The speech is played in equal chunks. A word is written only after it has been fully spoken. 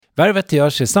Värvet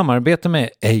görs i samarbete med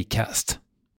Acast.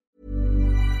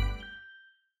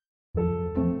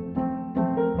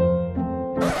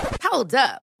 Hold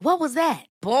up. What was that?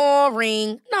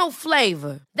 Boring. No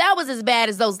flavor. That was as bad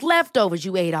as those leftovers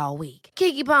you ate all week.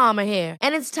 Keke Palmer here,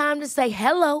 and it's time to say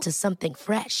hello to something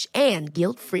fresh and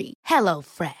guilt-free. Hello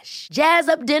Fresh. Jazz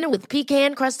up dinner with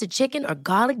pecan-crusted chicken or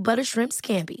garlic butter shrimp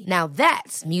scampi. Now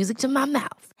that's music to my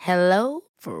mouth. Hello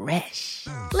Fresh.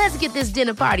 Let's get this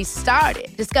dinner party started.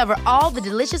 Discover all the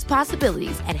delicious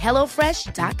possibilities at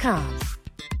hellofresh.com.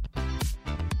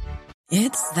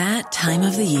 It's that time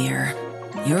of the year.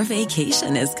 Your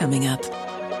vacation is coming up.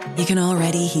 You can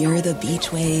already hear the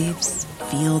beach waves,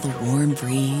 feel the warm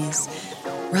breeze,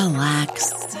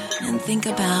 relax, and think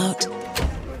about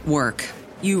work.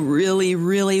 You really,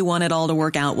 really want it all to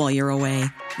work out while you're away.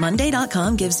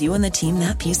 Monday.com gives you and the team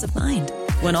that peace of mind.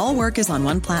 When all work is on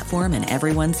one platform and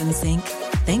everyone's in sync,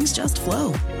 things just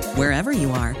flow. Wherever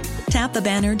you are, tap the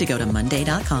banner to go to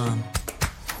Monday.com.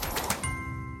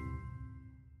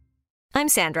 I'm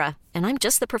Sandra, and I'm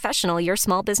just the professional your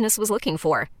small business was looking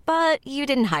for. But you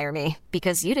didn't hire me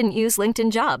because you didn't use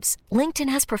LinkedIn Jobs. LinkedIn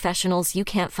has professionals you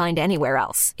can't find anywhere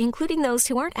else, including those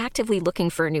who aren't actively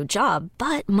looking for a new job,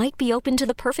 but might be open to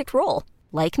the perfect role,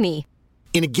 like me.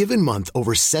 In a given month,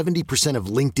 over 70%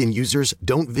 of LinkedIn users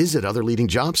don't visit other leading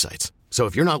job sites. So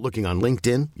if you're not looking on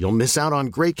LinkedIn, you'll miss out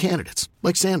on great candidates,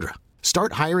 like Sandra.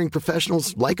 Start hiring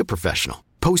professionals like a professional.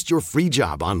 Post your free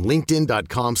job on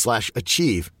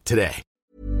linkedin.com/achieve today.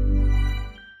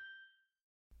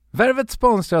 Värvet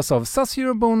sponsras av SAS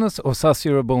Eurobonus och SAS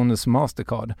Eurobonus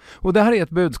Mastercard. Och det här är ett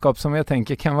budskap som jag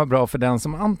tänker kan vara bra för den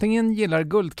som antingen gillar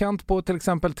guldkant på till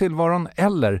exempel tillvaron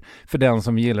eller för den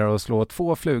som gillar att slå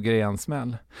 2 flugor i en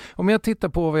smäll. Om jag tittar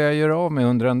på vad jag gör av med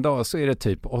under en dag så är det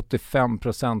typ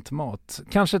 85% mat.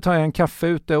 Kanske tar jag en kaffe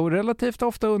ute och relativt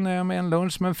ofta unnar jag mig en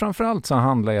lunch, men framförallt så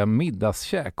handlar jag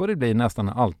middagskäk och det blir nästan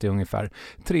alltid ungefär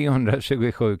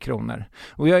 327 kronor.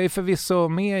 Och jag är förvisso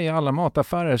med i alla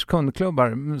mataffärers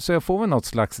kundklubbar så jag får väl något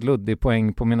slags luddig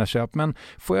poäng på mina köp, men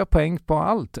får jag poäng på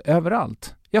allt,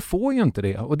 överallt? Jag får ju inte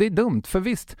det och det är dumt, för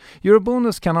visst,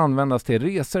 Eurobonus kan användas till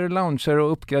resor, lounger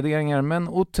och uppgraderingar, men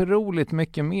otroligt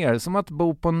mycket mer, som att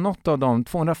bo på något av de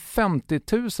 250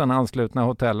 000 anslutna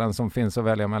hotellen som finns att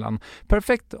välja mellan.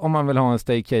 Perfekt om man vill ha en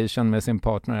staycation med sin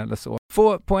partner eller så.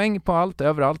 Få poäng på allt,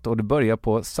 överallt, och det börjar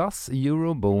på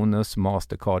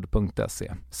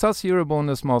SAS-Eurobonus-Mastercard.se.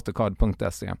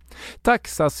 SAS-Eurobonus-Mastercard.se. Tack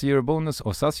SAS Eurobonus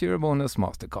och SAS Eurobonus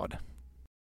Mastercard.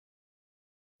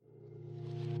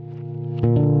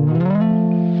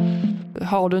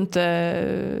 Har du inte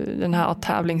den här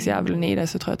tävlingsjäveln i dig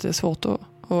så tror jag att det är svårt att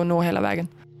nå hela vägen.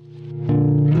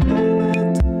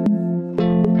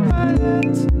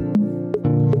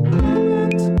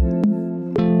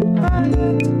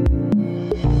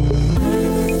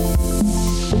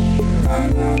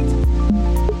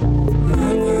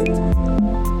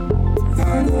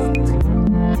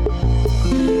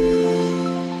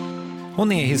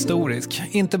 Hon är historisk,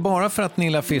 inte bara för att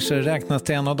Nilla Fischer räknas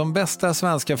till en av de bästa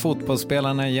svenska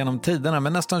fotbollsspelarna genom tiderna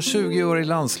med nästan 20 år i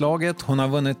landslaget. Hon har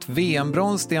vunnit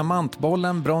VM-brons,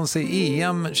 diamantbollen, brons i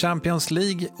EM, Champions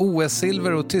League,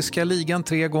 OS-silver och tyska ligan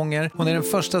 3 gånger. Hon är den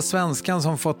första svenskan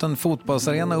som fått en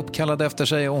fotbollsarena uppkallad efter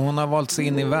sig och hon har valts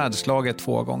in i världslaget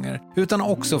 2 gånger. Utan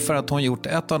också för att hon gjort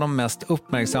ett av de mest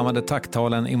uppmärksammade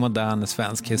tacktalen i modern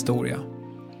svensk historia.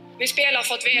 Vi spelar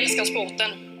för att vi älskar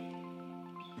sporten.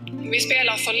 Vi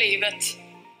spelar för livet.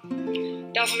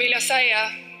 Därför vill jag säga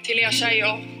till er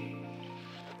tjejer: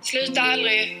 sluta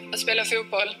aldrig att spela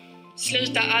fotboll.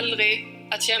 Sluta aldrig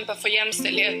att kämpa för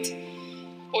jämställdhet.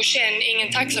 Och känn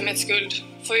ingen tacksamhetsskuld,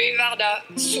 för vi är värda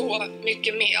så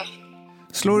mycket mer.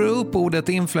 Slår du upp ordet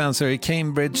influencer i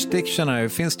Cambridge Dictionary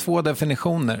finns 2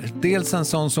 definitioner. Dels en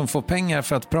sån som får pengar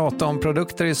för att prata om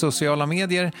produkter i sociala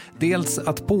medier. Dels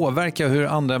att påverka hur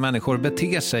andra människor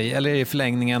beter sig eller i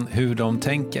förlängningen hur de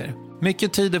tänker.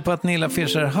 Mycket tyder på att Nilla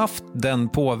Fischer haft den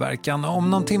påverkan. Om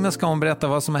någon timme ska hon berätta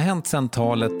vad som har hänt sedan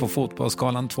talet på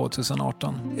Fotbollsgalan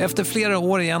 2018. Efter flera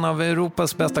år i en av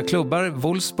Europas bästa klubbar,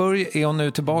 Wolfsburg, är hon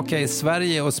nu tillbaka i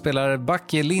Sverige och spelar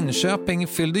back i Linköping.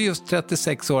 Fyllde just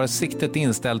 36 år, siktet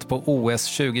inställt på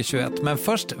OS 2021. Men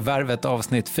först värvet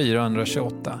avsnitt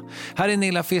 428. Här är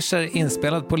Nilla Fischer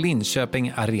inspelad på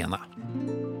Linköping Arena.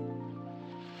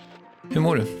 Hur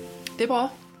mår du? Det är bra.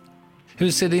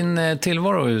 Hur ser din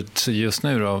tillvaro ut just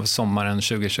nu då, sommaren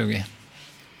 2020?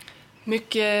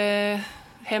 Mycket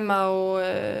hemma och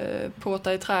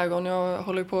påta i trädgården. Jag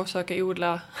håller på att försöka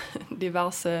odla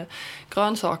diverse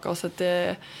grönsaker. Så att,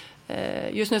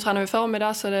 just nu tränar vi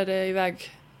förmiddag, så är det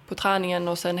iväg på träningen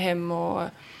och sen hem och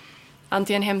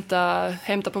antingen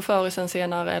hämta på förisen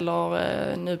senare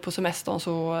eller nu på semestern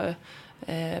så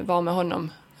vara med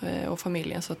honom och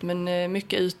familjen. Så att, men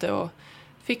mycket ute och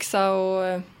fixa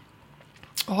och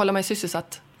hålla mig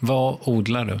sysselsatt. Vad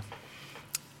odlar du?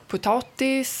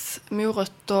 Potatis,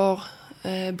 morötter,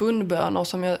 bundbönor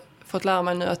som jag fått lära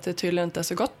mig nu att det tydligen inte är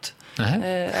så gott.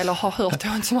 Eller har hört, jag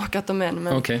har inte smakat dem än.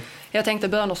 Men okay. Jag tänkte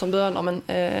bönor som bönor, men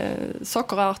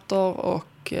sockerärtor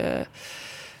och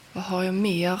vad har jag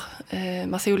mer?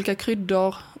 Massa olika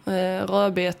kryddor,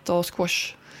 rödbetor,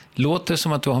 squash. Låter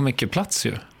som att du har mycket plats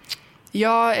ju.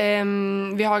 Ja,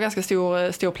 vi har ganska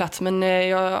stor plats, men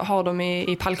jag har dem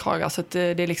i pallkragar så att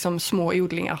det är liksom små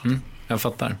odlingar. Jag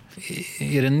fattar.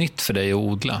 Är det nytt för dig att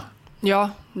odla? Ja,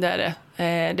 det är det.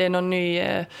 Det är någon ny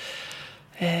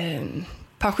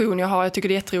passion jag har. Jag tycker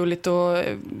det är jätteroligt och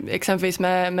exempelvis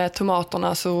med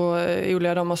tomaterna så odlar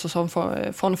jag dem också som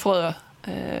från frö.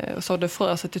 Och sådde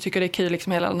frö, så att jag tycker det är kul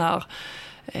liksom hela den här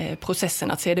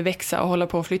processen att se det växa och hålla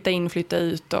på att flytta in, flytta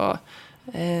ut och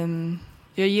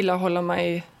jag gillar att hålla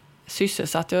mig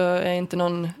sysselsatt. Jag är inte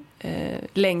någon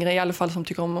längre i alla fall som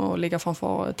tycker om att ligga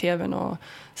framför tvn och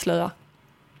slöa.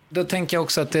 Då tänker jag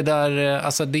också att det där,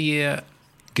 alltså det är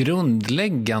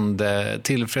grundläggande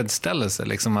tillfredsställelse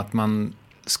liksom, att man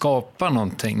skapar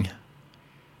någonting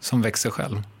som växer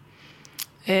själv.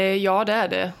 Ja, det är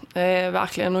det.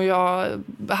 Verkligen. Och jag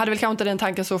hade väl kanske inte den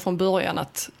tanken så från början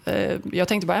att jag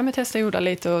tänkte bara testa odla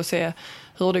lite och se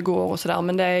hur det går och sådär.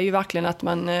 Men det är ju verkligen att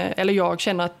man, eller jag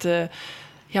känner att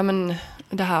ja men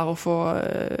det här att få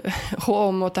rå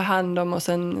om och ta hand om och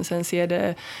sen se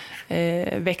det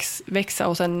växa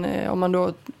och sen om man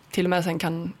då till och med sen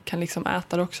kan liksom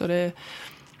äta det också.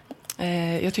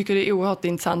 Jag tycker det är oerhört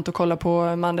intressant att kolla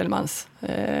på Mandelmanns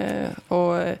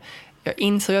och jag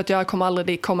inser ju att jag kommer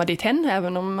aldrig komma dit än,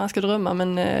 även om man ska drömma,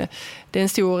 men det är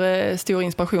en stor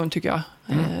inspiration tycker jag,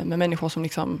 med människor som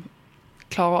liksom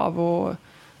klarar av att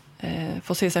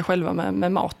förse sig själva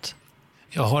med mat.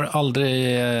 Jag har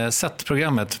aldrig sett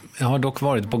programmet. Jag har dock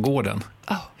varit på gården.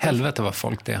 Helvete vad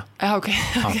folk det är. Okej.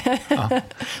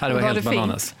 Det var helt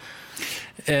bananas.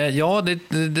 Ja,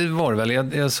 det var det väl.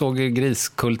 Jag såg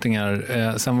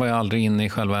griskultingar. Sen var jag aldrig inne i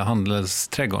själva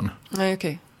handelsträdgården. Nej,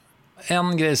 okej.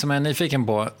 En grej som jag är nyfiken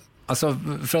på, alltså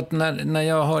för att när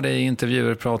jag hör dig i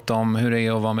intervjuer prata om hur det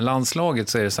är att vara med landslaget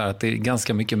så är det så här att det är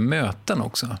ganska mycket möten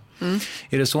också.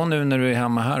 Är det så nu när du är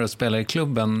hemma här och spelar i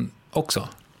klubben också?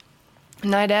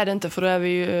 Nej, det är det inte, för då är vi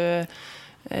ju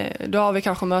då har vi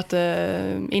kanske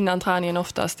möte innan träningen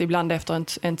oftast, ibland efter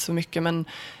inte så mycket,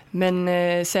 men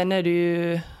sen är det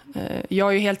ju jag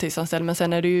är ju heltidsanställd, men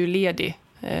sen är det ju ledig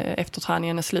efter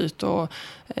träningen är slut och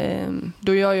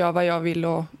då gör jag vad jag vill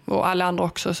och alla andra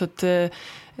också, så att det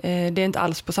är inte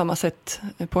alls på samma sätt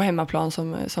på hemmaplan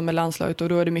som med landslaget, och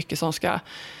då är det mycket som ska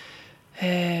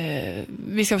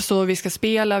vi ska förstå hur vi ska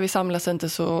spela, vi samlas inte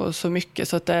så mycket,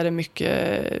 så att det är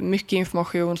mycket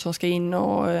information som ska in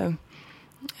och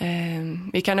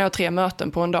vi kan ha 3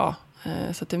 möten på en dag,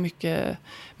 så att det är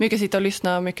mycket sitta och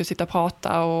lyssna, mycket sitta och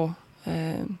prata och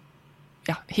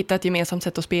hitta ett gemensamt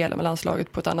sätt att spela med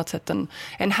landslaget på ett annat sätt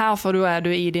än här, för då är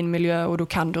du i din miljö och då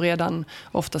kan du redan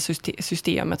ofta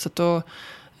systemet, så att då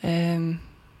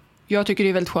jag tycker det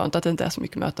är väldigt skönt att det inte är så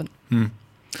mycket möten.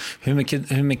 Hur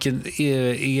mycket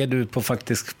är du på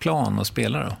faktisk plan och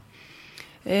spelar då?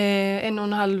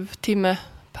 1,5 timme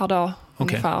per dag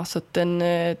ungefär, så att den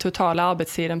totala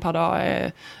arbetstiden per dag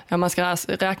är, man ska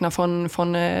räkna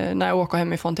från när jag åker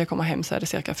hemifrån till jag kommer hem, så är det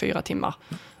cirka 4 timmar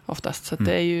oftast, så att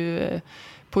det är ju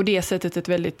på det sättet ett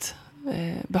väldigt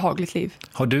behagligt liv.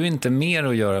 Har du inte mer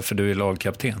att göra för du är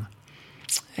lagkapten?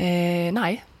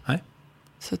 Nej.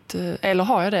 Så att, eller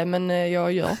har jag det, men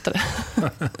jag gör inte det.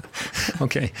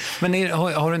 Okej. Men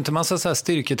har du inte massa så här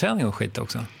styrketräning och skit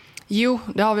också? Jo,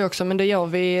 det har vi också, men det gör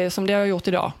vi som det har gjort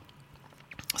idag.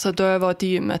 Så att då har jag varit i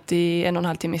gymmet i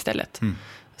 1,5 timme istället.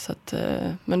 Så att,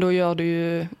 men då gör du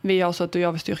ju, vi gör så att du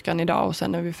gör vi styrkan idag och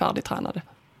sen är vi färdigtränade.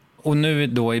 Och nu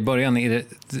då i början, är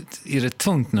det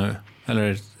tungt nu?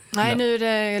 Eller? Nej, nu är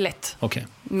det lätt. Okay.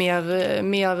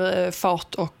 Mer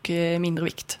fart och mindre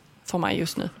vikt för mig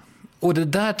just nu. Och det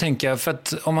där tänker jag, för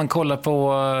att om man kollar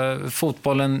på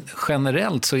fotbollen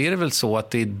generellt så är det väl så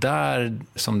att det är där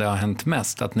som det har hänt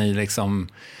mest. Att ni liksom,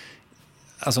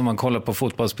 alltså om man kollar på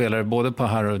fotbollsspelare både på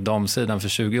herr- och damsidan för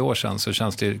 20 år sedan, så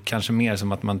känns det kanske mer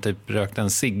som att man typ rökte en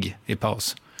cigg i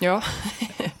paus. Ja.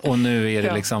 Och nu är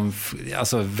det liksom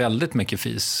alltså väldigt mycket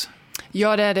fys.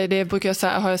 Ja, det är det. Det brukar jag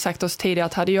säga, har jag sagt oss tidigare,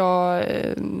 att hade jag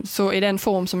så i den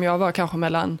form som jag var kanske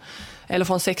mellan eller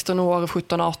från 16 år,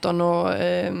 17-18 och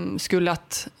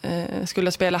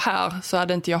skulle spela här, så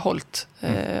hade inte jag hållit.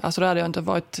 Alltså då hade jag inte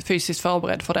varit fysiskt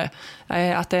förberedd för det.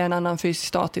 Att det är en annan fysisk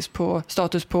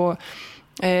status på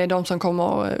de som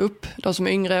kommer upp, de som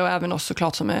är yngre och även oss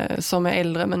såklart som är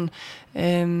äldre. Men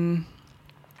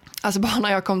alltså bara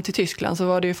när jag kom till Tyskland så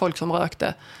var det ju folk som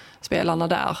rökte, spelarna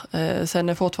där. Sen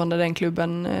är fortfarande den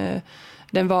klubben,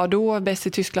 den var då bäst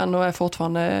i Tyskland och är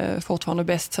fortfarande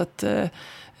bäst, så att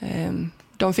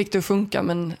de fick det att funka,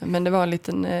 men det var en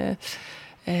liten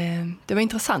det var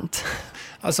intressant.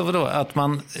 Alltså vadå? Att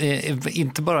man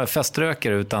inte bara är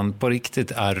feströkare utan på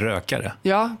riktigt är rökare?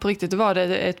 Ja, på riktigt. Det var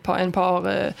det en par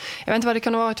jag vet inte vad det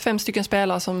kan ha varit, 5 stycken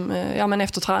spelare som men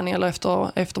efter träning eller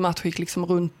efter match gick liksom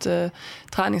runt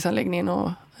träningsanläggningen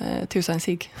och tog sig en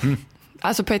cigg.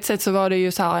 Alltså på ett sätt så var det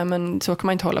ju så här, men så kan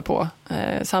man inte hålla på.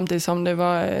 Samtidigt som det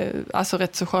var alltså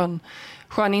rätt så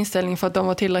skön inställning, för att de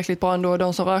var tillräckligt bra ändå.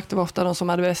 De som rökte var ofta de som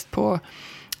hade bäst på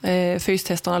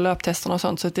fystesterna, löptesterna och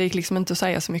sånt, så det gick liksom inte att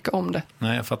säga så mycket om det.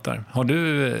 Nej, jag fattar. Har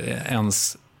du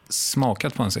ens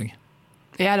smakat på en cigg?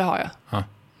 Ja, det har jag. Ja.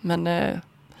 Men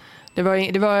det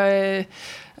var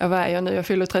vad är jag nu? Jag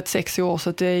fyller 36 år,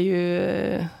 så det är ju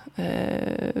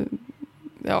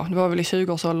det var väl i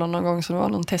 20-årsåldern någon gång som det var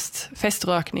någon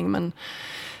feströkning, men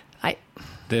nej.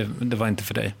 Det var inte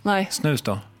för dig? Nej. Snus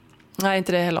då? Nej,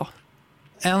 inte det heller.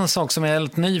 En sak som jag är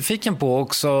lite nyfiken på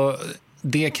också,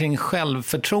 det kring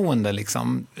självförtroende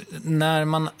liksom. När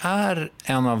man är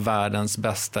en av världens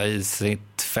bästa i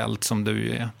sitt fält som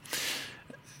du är.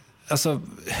 Alltså,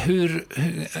 hur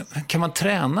kan man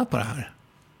träna på det här?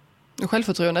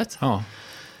 Självförtroendet? Ja.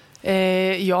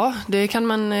 Ja, det kan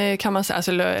man säga,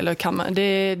 alltså, eller kan man,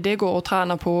 det går att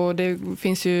träna på. Det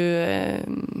finns ju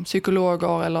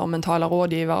psykologer eller mentala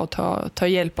rådgivare att ta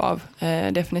hjälp av,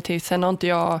 definitivt. Sen har inte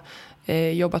jag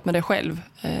jobbat med det själv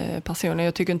personligen.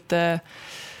 Jag tycker inte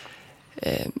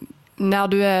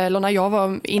när jag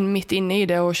var mitt inne i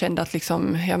det och kände att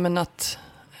liksom,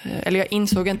 jag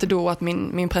insåg inte då att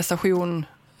min prestation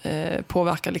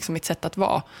påverkar liksom mitt sätt att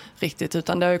vara riktigt,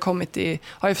 utan det har ju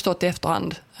har jag förstått i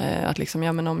efterhand att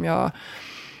liksom, om jag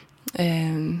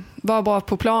var bra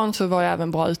på plan så var jag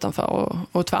även bra utanför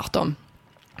och tvärtom.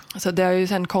 Så det har ju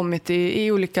sen kommit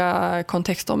i olika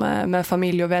kontexter med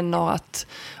familj och vänner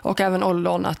och även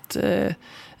åldern att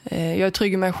jag är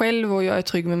trygg med mig själv och jag är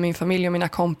trygg med min familj och mina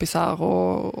kompisar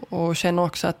och känner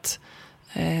också att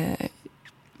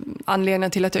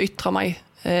anledningen till att jag yttrar mig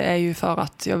är ju för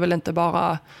att jag vill inte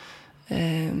bara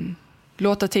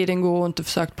låta tiden gå och inte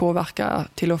försökt påverka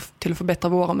till att förbättra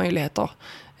våra möjligheter.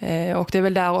 Och det är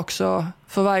väl där också,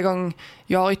 för varje gång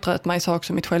jag har yttrat mig så har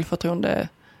också mitt självförtroende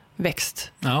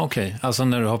växt. Ja, okej. Alltså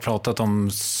när du har pratat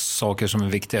om saker som är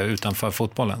viktiga utanför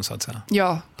fotbollen så att säga.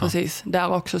 Ja, precis. Ja.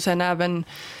 Där också. Sen även,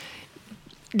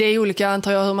 det är olika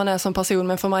antar jag hur man är som person,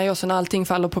 men för mig också när allting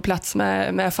faller på plats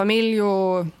med familj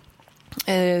och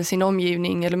sin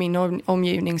omgivning eller min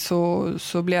omgivning så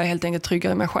blir jag helt enkelt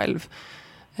tryggare i mig själv.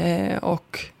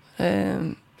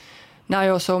 När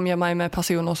jag så omger mig med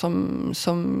personer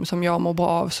som jag mår bra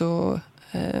av så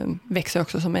växer jag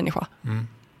också som människa. Mm.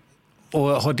 Och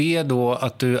har det då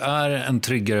att du är en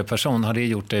tryggare person, har det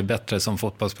gjort dig bättre som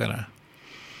fotbollsspelare?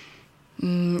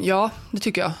 Ja, det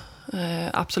tycker jag.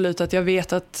 Absolut, att jag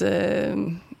vet att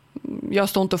jag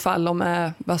står inte och faller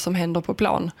med vad som händer på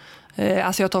plan.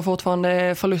 Alltså jag tar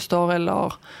fortfarande förluster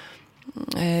eller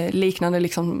liknande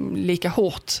liksom lika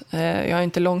hårt. Jag är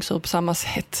inte långsur på samma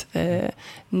sätt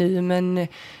nu, men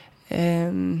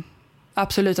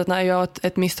absolut att när jag gör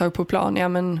ett misstag på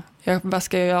plan, vad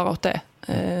ska jag göra åt det?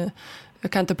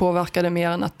 Jag kan inte påverka det mer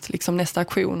än att liksom nästa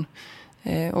aktion.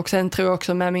 Och sen tror jag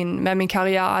också med min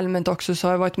karriär allmänt också så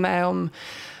har jag varit med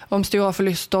om stora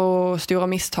förluster och stora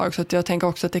misstag, så att jag tänker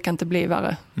också att det kan inte bli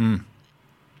värre. Mm.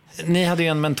 Ni hade ju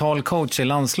en mental coach i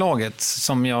landslaget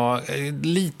som jag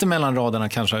lite mellan raderna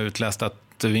kanske har utläst att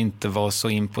du inte var så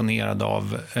imponerad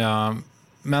av.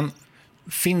 Men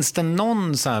finns det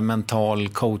någon så här mental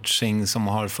coaching som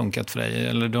har funkat för dig?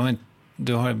 Eller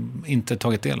du har inte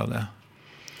tagit del av det?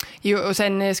 Jo, och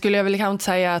sen skulle jag väl kanske inte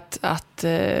säga att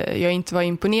jag inte var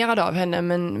imponerad av henne,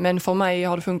 men för mig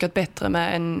har det funkat bättre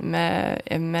med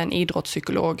en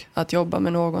idrottspsykolog, att jobba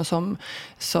med någon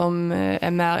som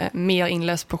är mer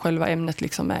inläst på själva ämnet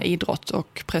liksom med idrott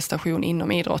och prestation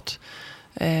inom idrott.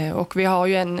 Och vi har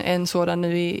ju en sådan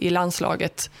nu i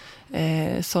landslaget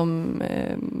som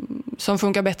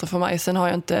funkar bättre för mig. Sen har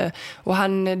jag inte, och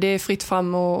det är fritt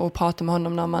fram och prata med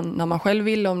honom när man själv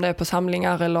vill, om det är på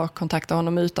samlingar eller kontakta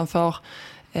honom utanför.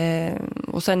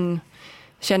 Och sen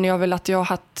känner jag väl att jag har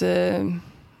haft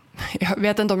jag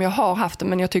vet inte om jag har haft det,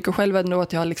 men jag tycker själv ändå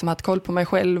att jag har liksom haft koll på mig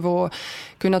själv och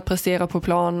kunnat prestera på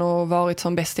plan och varit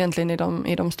som bäst egentligen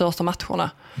i de största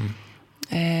matcherna.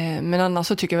 Men annars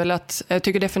så tycker jag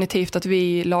tycker definitivt att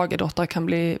vi lagidrottare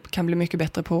kan bli mycket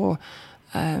bättre på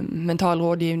mental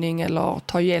rådgivning eller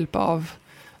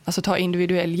ta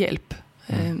individuell hjälp.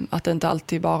 Att inte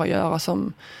alltid bara göra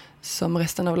som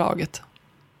resten av laget.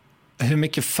 Hur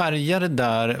mycket färgar det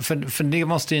där? För det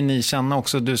måste ju ni känna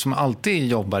också, du som alltid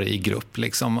jobbar i grupp.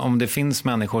 Liksom, om det finns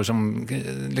människor som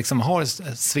liksom har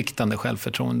sviktande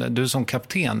självförtroende. Du som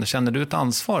kapten, känner du ett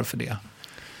ansvar för det?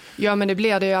 Ja, men det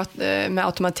blir det ju med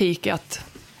automatik att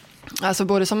alltså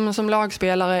både som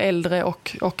lagspelare, äldre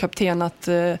och kapten att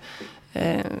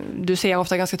du ser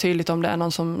ofta ganska tydligt om det är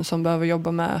någon som behöver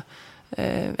jobba med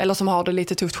eller som har det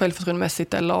lite tufft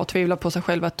självförtroendemässigt eller tvivlar på sig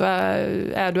själv, att du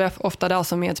är ofta där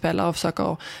som medspelare och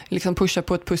försöker liksom pusha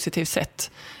på ett positivt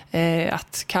sätt.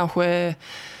 Att kanske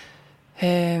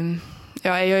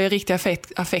jag är i riktig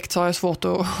affekt så har jag svårt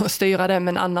att styra det,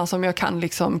 men annars som jag kan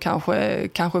liksom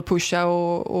kanske pusha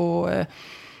och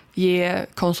ge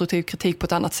konstruktiv kritik på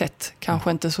ett annat sätt.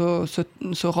 Kanske inte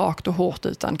så rakt och hårt,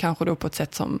 utan kanske då på ett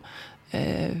sätt som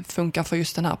funkar för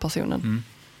just den här personen.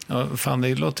 Ja, fan,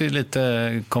 det låter ju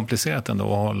lite komplicerat ändå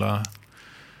att hålla.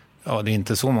 Ja, det är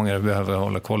inte så många du behöver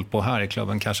hålla koll på här i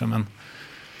klubben kanske, men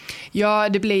ja,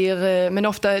 det blir, men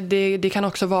ofta det kan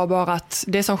också vara bara att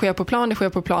det som sker på plan, det sker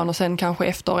på plan, och sen kanske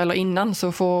efter eller innan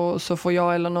så får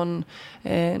jag eller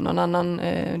någon annan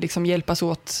liksom hjälpas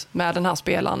åt med den här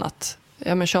spelaren att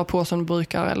kör på som du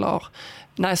brukar, eller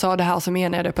när jag sa det här så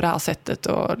menar jag det på det här sättet,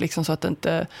 och liksom så att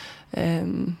inte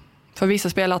för vissa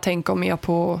spelare tänker mer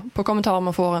på kommentarer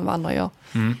man får än vad andra gör.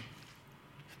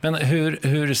 Men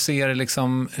hur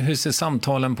ser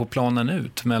samtalen på planen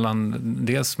ut mellan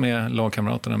dels med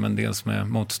lagkamraterna men dels med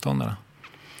motståndarna?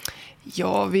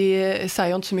 Ja, vi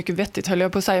säger inte så mycket vettigt, höll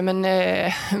jag på att säga, men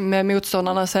med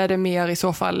motståndarna så är det mer i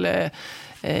så fall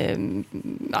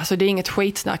alltså det är inget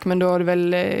skitsnack, men då är det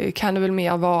väl, kan det väl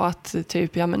mer vara att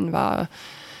typ, vad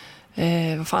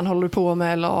fan håller du på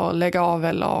med, eller lägga av,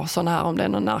 eller sån här, om det är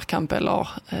någon närkamp eller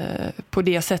på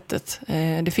det sättet.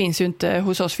 Det finns ju inte,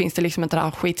 hos oss finns det liksom inte det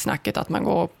här skitsnacket att man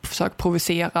går och försöker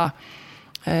provocera,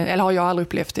 eller har jag aldrig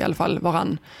upplevt i alla fall,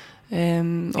 varann.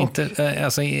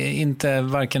 Inte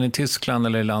varken i Tyskland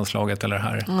eller i landslaget eller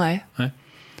här? Nej.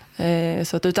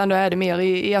 Så att, utan då är det mer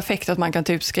i affekt att man kan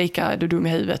typ skrika är du dum i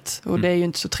huvudet, och det är ju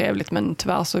inte så trevligt, men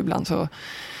tyvärr så ibland så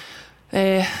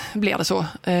blir det så.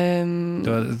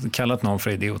 Du har kallat någon för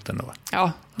idioten då?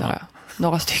 Ja, det har jag.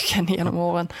 Några stycken genom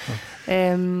åren.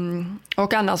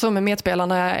 Och annars så med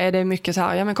medspelarna är det mycket så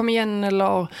här, men kom igen,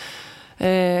 eller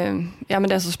men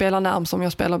den som spelar närmast, som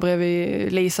jag spelar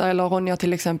bredvid Lisa eller Ronja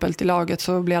till exempel till laget,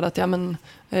 så blir det att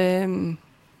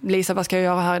Lisa, vad ska jag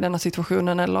göra här i denna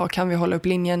situationen, eller kan vi hålla upp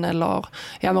linjen, eller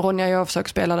men Ronja, jag försöker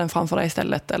spela den framför dig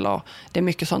istället, eller det är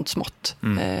mycket sånt smått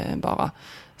bara.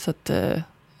 Så att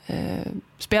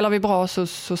spelar vi bra så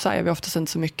säger vi oftast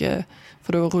inte så mycket,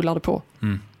 för då rullar det på.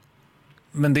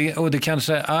 Men det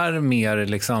kanske är mer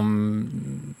liksom,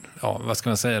 vad ska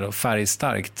man säga då,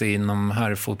 färgstarkt inom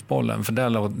herrfotbollen, för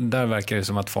där verkar det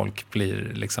som att folk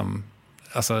blir liksom,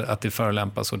 alltså att det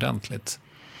förolämpas ordentligt.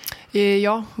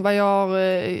 Ja, jag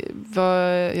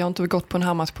har inte gått på en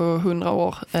här match på 100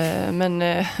 år, men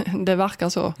det verkar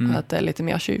så att det är lite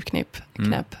mer tjuvknäpp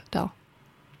där.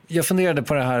 Jag funderade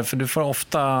på det här, för du får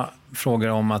ofta frågor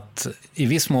om att i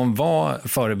viss mån vara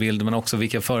förebild, men också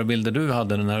vilka förebilder du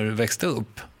hade när du växte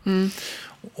upp.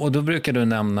 Och då brukar du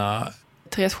nämna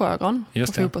Therese Sjögran på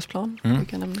fotbollsplan.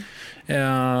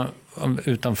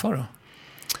 Utanför då?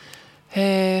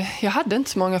 Jag hade inte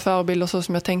så många förebilder så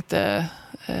som jag tänkte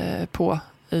på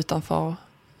utanför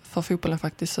för fotbollen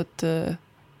faktiskt. Så att,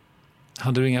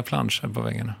 hade du inga planscher på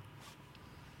väggarna?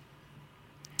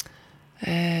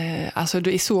 Alltså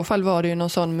i så fall var det ju någon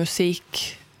sån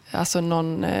musik, alltså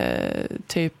någon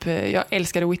typ, jag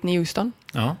älskade Whitney Houston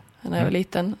när jag var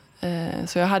liten,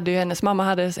 så jag hade ju hennes mamma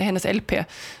hade hennes LP,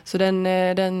 så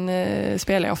den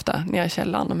spelade jag ofta nere i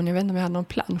källaren, men jag vet inte om jag hade någon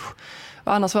plansch.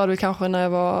 Och annars var det kanske när jag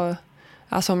var,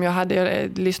 alltså om jag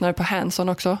lyssnade på Hanson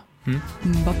också.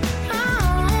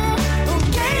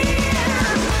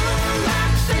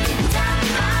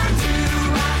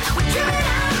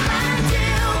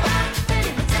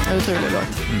 Otrolig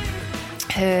låt.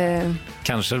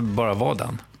 Kanske bara var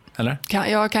den, eller?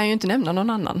 Jag kan ju inte nämna någon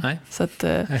annan. Nej.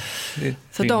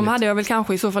 Så de hade jag väl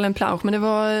kanske i så fall en plansch, men det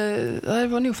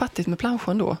var nog fattigt med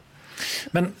planschen då.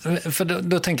 Men för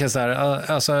då tänker jag så här,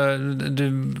 alltså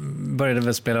du började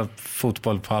väl spela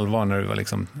fotboll på allvar när du var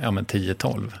liksom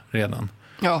 10-12 redan.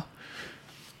 Ja.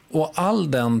 Och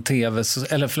all den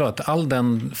all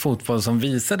den fotboll som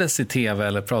visades i tv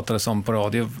eller pratades om på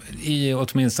radio, i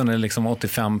åtminstone liksom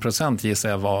 85% gissar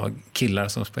jag var killar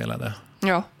som spelade.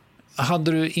 Ja.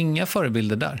 Hade du inga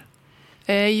förebilder där?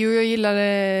 Jo, jag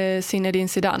gillade Zinedine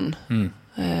Zidane.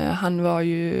 Han var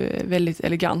ju väldigt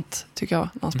elegant, tycker jag,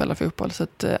 när han spelade fotboll. Så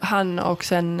att, han och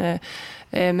sen,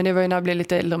 men det var ju när jag blev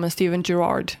lite äldre, men Steven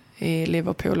Gerrard i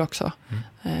Liverpool också.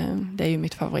 Det är ju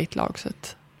mitt favoritlag, så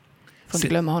att får inte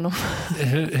glömma honom.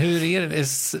 Hur är det?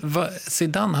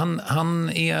 Zidane, han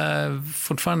är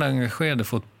fortfarande engagerad i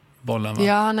fotbollen, va?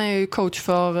 Ja, han är ju coach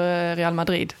för Real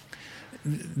Madrid.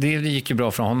 Det gick ju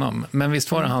bra för honom. Men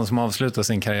visst var det han som avslutade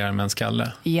sin karriär med en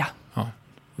skalle? Ja.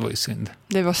 Det var ju synd.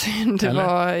 Det var synd.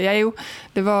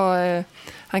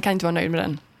 Han kan inte vara nöjd med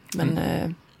den. Men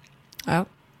ja.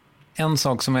 En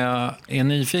sak som jag är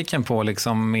nyfiken på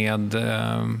liksom med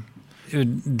ur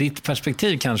ditt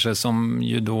perspektiv kanske, som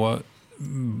ju då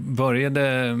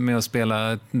började med att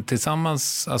spela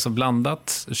tillsammans, alltså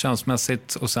blandat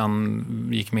könsmässigt, och sen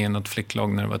gick med i något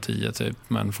flicklag när det var 10 typ,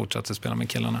 men fortsatte spela med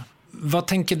killarna. Vad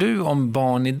tänker du om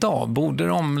barn idag? Borde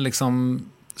de liksom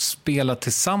spela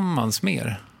tillsammans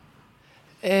mer?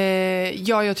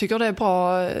 Ja, jag tycker det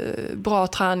är bra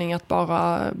träning att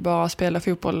bara spela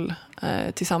fotboll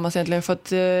tillsammans egentligen. För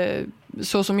att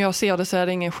så som jag ser det så är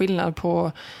det ingen skillnad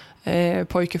på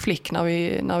pojk och flick när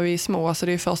vi är små. Alltså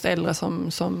det är först äldre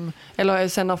som eller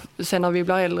sen när vi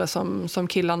blir äldre som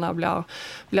killarna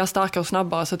blir starkare och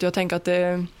snabbare. Så att jag tänker att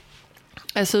det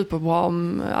är superbra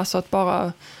alltså att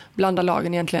bara blanda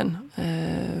lagen egentligen.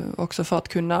 Också för att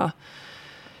kunna...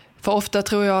 För ofta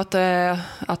tror jag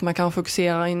att man kan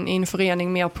fokusera i en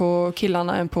förening mer på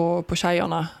killarna än på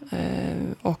tjejerna.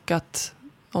 Och att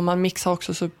om man mixar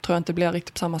också så tror jag inte det blir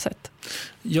riktigt på samma sätt.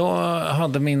 Jag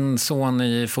hade min son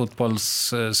i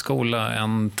fotbollsskola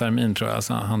en termin, tror jag.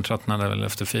 Så han tröttnade väl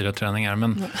efter 4 träningar.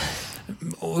 Men,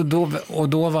 och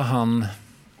då var han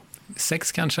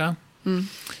 6 kanske.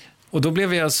 Och då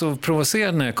blev jag så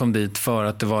provocerad när jag kom dit, för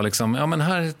att det var liksom, ja men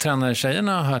här tränar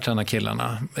tjejerna och här tränar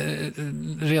killarna.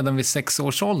 Redan vid 6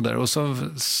 års ålder. Och så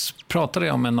pratade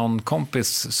jag med någon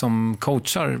kompis som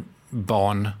coachar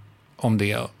barn om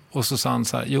det. Och så sa han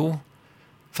så här, jo,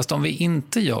 fast om vi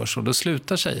inte gör så, då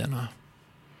slutar tjejerna.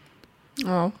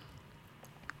 Ja.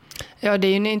 Ja, det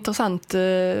är en intressant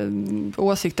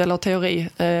åsikt eller teori.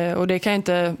 Och det kan jag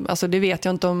inte, alltså det vet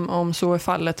jag inte om så är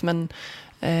fallet, men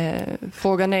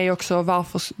frågan är ju också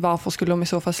varför skulle de i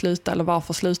så fall sluta, eller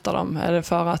varför slutar de? Är det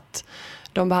för att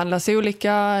de behandlas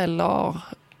olika, eller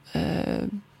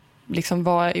liksom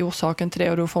vad är orsaken till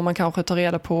det? Och då får man kanske ta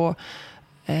reda på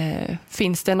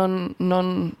finns det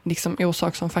någon liksom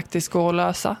orsak som faktiskt går att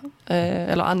lösa,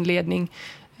 eller anledning,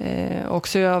 och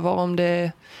se över om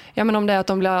det är att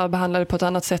de blir behandlade på ett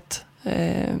annat sätt,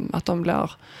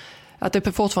 att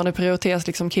det fortfarande prioriteras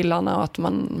liksom killarna, och att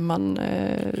man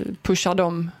pushar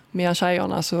dem mer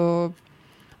tjejerna. Så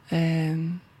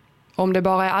om det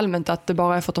bara är allmänt att det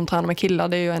bara är för att de tränar med killar,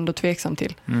 det är ju ändå tveksam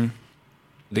till.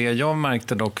 Det jag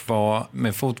märkte dock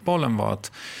med fotbollen var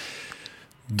att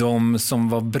de som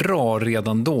var bra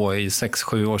redan då i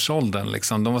 6-7 års åldern,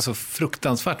 liksom, de var så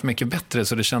fruktansvärt mycket bättre,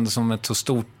 så det kändes som ett så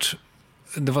stort...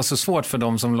 Det var så svårt för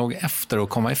dem som låg efter att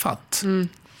komma ifatt.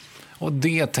 Och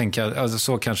det tänker jag, alltså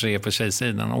så kanske det är på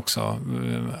tjejsidan också.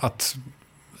 Att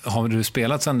har du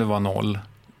spelat sedan du var 0,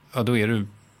 ja, då är du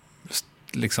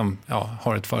liksom, ja,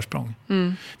 har ett försprång.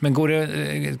 Men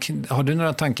har du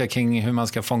några tankar kring hur man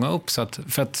ska fånga upp?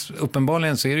 För att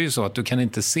uppenbarligen så är det ju så att du kan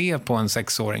inte se på en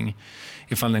 6-åring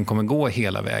ifall den kommer gå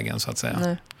hela vägen, så att säga.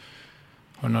 Nej.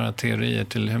 Har du några teorier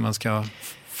till hur man ska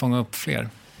fånga upp fler?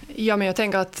 Ja, men jag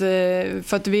tänker att,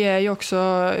 för att vi är ju också,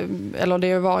 eller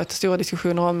det har varit stora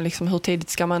diskussioner om liksom hur tidigt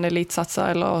ska man elitsatsa,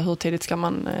 eller hur tidigt ska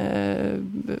man,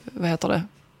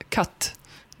 cut,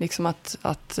 liksom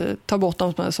att ta bort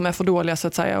de som är för dåliga, så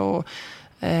att säga. Och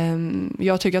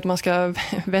jag tycker att man ska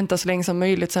vänta så länge som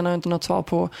möjligt. Sen har jag inte något svar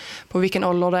på vilken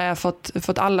ålder det är,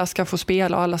 för att alla ska få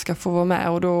spela och alla ska få vara med,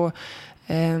 och då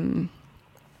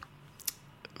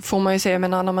får man ju se,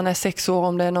 men när man är 6 år,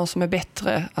 om det är någon som är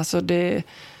bättre, alltså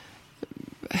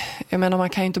jag menar, man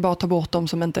kan ju inte bara ta bort dem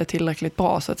som inte är tillräckligt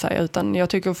bra, så att säga, utan jag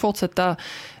tycker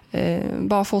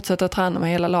bara fortsätta träna med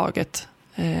hela laget,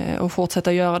 och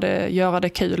fortsätta göra det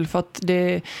kul, för att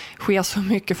det sker så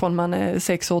mycket från man är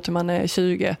 6 år till man är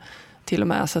 20 till och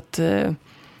med, så att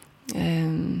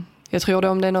jag tror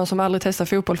om det är någon som aldrig testar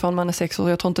fotboll förrän man är 6 år,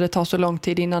 jag tror inte det tar så lång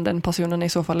tid innan den personen i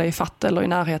så fall är i fatt eller i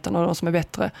närheten av de som är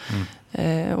bättre.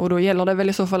 Och då gäller det väl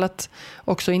i så fall att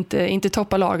också inte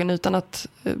toppa lagen, utan att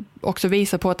också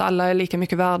visa på att alla är lika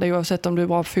mycket värda, oavsett om du är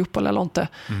bra på fotboll eller inte.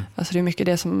 Alltså det är mycket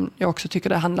det som jag också tycker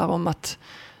det handlar om, att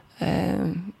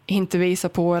inte visa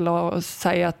på eller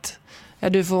säga att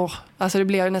du får, alltså det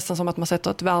blir nästan som att man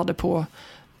sätter ett värde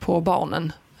på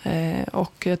barnen.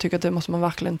 Och jag tycker att det måste man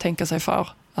verkligen tänka sig för,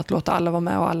 att låta alla vara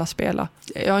med och alla spela.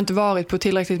 Jag har inte varit på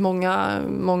tillräckligt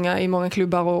många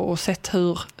klubbar och sett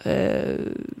hur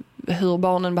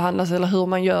barnen behandlas eller hur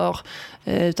man gör,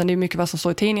 utan det är mycket vad som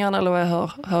står i tidningarna eller vad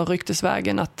jag hör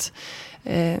ryktesvägen att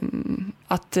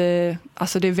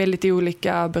alltså det är väldigt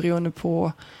olika beroende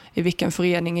på i vilken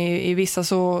förening. I vissa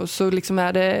så liksom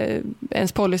är det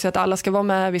ens policy att alla ska vara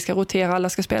med, vi ska rotera, alla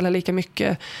ska spela lika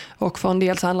mycket, och för en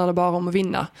del så handlar det bara om att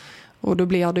vinna. Och då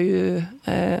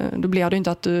blir det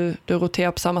inte att du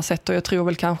roterar på samma sätt, och jag tror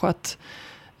väl kanske att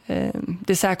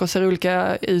det säkert ser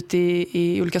olika ut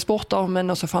i olika sporter, men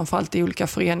också framförallt i olika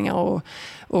föreningar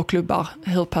och klubbar,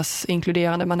 hur pass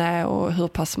inkluderande man är och hur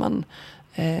pass man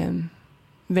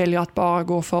väljer att bara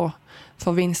gå för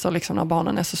vinster liksom när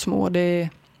barnen är så små.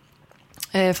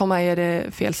 För mig är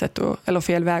det fel sätt eller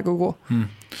fel väg att gå. Mm.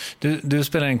 Du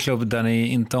spelar i en klubb där ni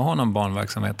inte har någon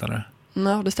barnverksamhet, eller?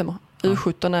 Nej, det stämmer.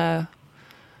 U17 är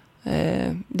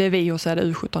det är vi, och så är det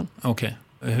U17. Okej.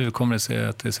 Hur kommer det sig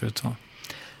att det ser ut så?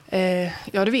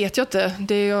 Ja, det vet jag inte.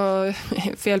 Det är jag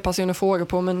fel person att fråga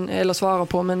på eller svara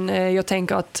på, men jag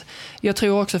tänker att jag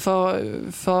tror också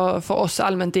för oss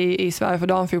allmänt i Sverige för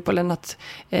damfotbollen att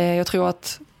jag tror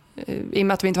att i och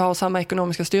med att vi inte har samma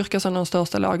ekonomiska styrka som de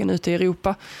största lagen ute i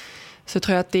Europa, så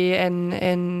tror jag att det är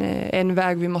en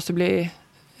väg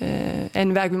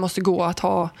vi måste gå, att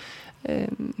ha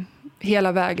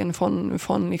hela vägen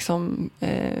från liksom,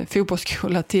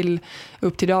 fotbollsskola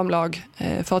upp till damlag,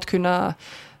 för att kunna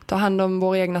ta hand om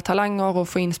våra egna talanger och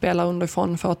få in spelare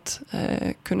underifrån, för att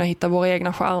kunna hitta våra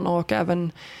egna stjärnor och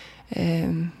även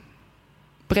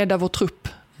bredda vår trupp.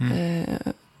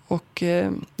 Och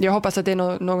jag hoppas att det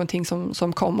är någonting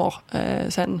som kommer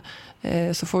sen.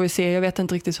 Så får vi se. Jag vet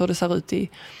inte riktigt hur det ser ut i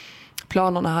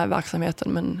planerna här i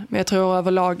verksamheten. Men jag tror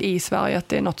överlag i Sverige att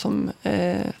det är något som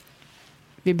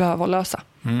vi behöver lösa.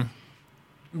 Mm.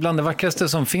 Bland det vackraste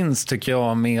som finns tycker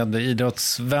jag med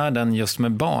idrottsvärlden just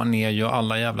med barn är ju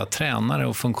alla jävla tränare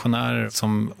och funktionärer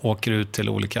som åker ut till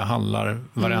olika hallar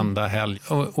varenda helg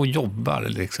och jobbar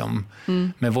liksom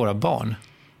med våra barn.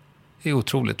 Det är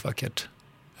otroligt vackert.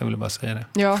 Jag vill bara säga det.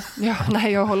 Ja,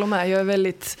 nej, jag håller med. Jag är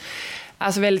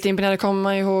väldigt imponerad. Jag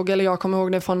kommer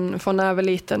ihåg det från när jag var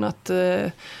liten, att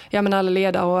alla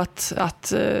ledare och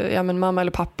att mamma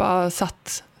eller pappa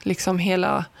satt liksom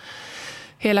hela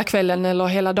kvällen eller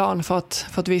hela dagen för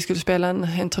att vi skulle spela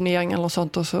en turnering eller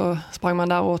sånt, och så sprang man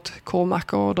där åt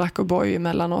korvmackor och drack och boy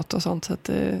emellanåt och sånt, så att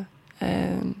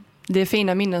det är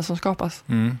fina minnen som skapas.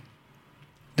 Mm.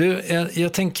 Du,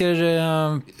 jag tänker,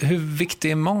 hur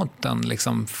viktig är maten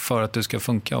liksom för att du ska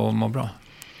funka och må bra?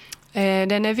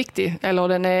 Den är viktig, eller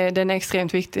den är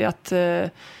extremt viktig. Att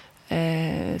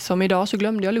som idag så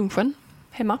glömde jag lunchen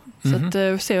hemma. Så att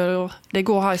det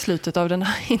går här i slutet av den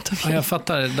här intervjun. Ja, jag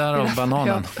fattar, där av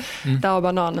bananen. Där av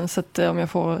bananen, så att om jag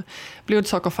får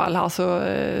blodsockerfall här så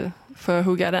får jag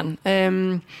hugga den.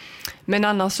 Men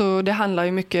annars så det handlar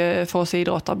ju mycket för oss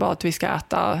idrottare bara att vi ska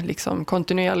äta liksom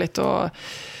kontinuerligt, och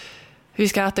vi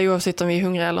ska äta oavsett om vi är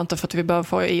hungriga eller inte, för att vi behöver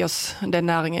få i oss den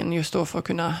näringen just då för att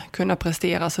kunna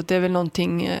prestera. Så det är väl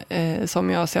någonting som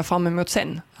jag ser fram emot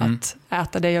sen. Att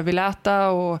äta det jag vill äta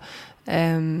och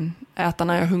äta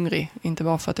när jag är hungrig, inte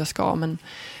bara för att jag ska.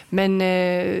 Men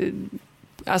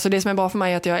alltså det som är bra för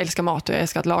mig är att jag älskar mat och jag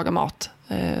älskar att laga mat.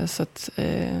 Så att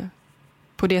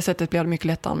på det sättet blir det mycket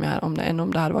lättare än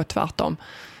om det hade varit tvärtom.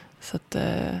 Så att,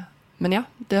 men ja,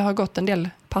 det har gått en del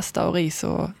pasta och ris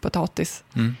och potatis.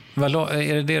 Mm.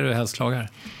 Är det du helst lagar?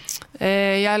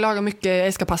 Jag lagar mycket, jag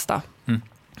älskar pasta.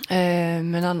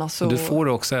 Men annars så... Du får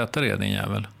också äta det, din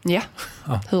jävel. Ja,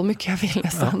 hur mycket jag vill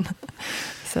nästan. Ja.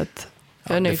 Så att,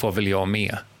 det får väl jag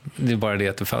med. Det är bara det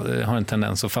att du har en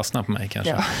tendens att fastna på mig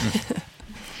kanske. Ja.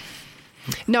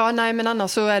 Nej, men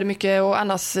annars så är det mycket, och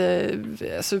annars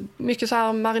alltså mycket så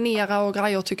här marinera och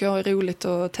grejer tycker jag är roligt,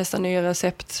 och testa nya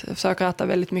recept. Jag försöker äta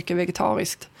väldigt mycket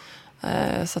vegetariskt.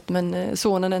 Så att, men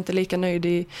sonen är inte lika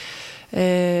nöjd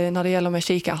när det gäller med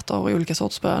kikärtor och olika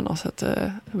sorts bönor, så att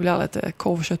det blir lite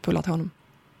korv och köttbullar till honom.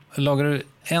 Lagar du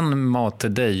en mat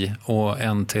till dig och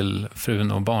en till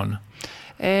frun och barn?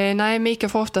 Nej, Mika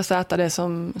får oftast äta det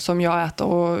som jag äter,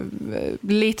 och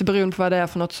lite beroende på vad det är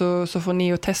för något så får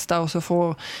ni testa, och så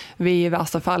får vi i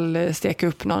värsta fall steka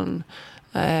upp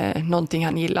någonting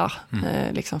han gillar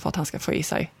liksom för att han ska få i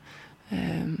sig.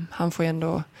 Han får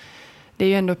ändå, det är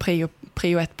ju ändå prio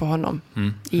 1 på honom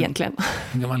egentligen.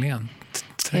 Hur gammal är han?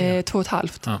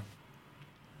 2,5. Ja.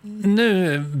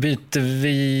 Nu byter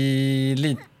vi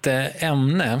lite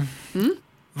ämne.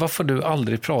 Vad får du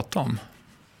aldrig prata om?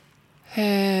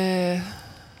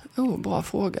 Bra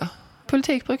fråga.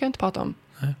 Politik brukar jag inte prata om.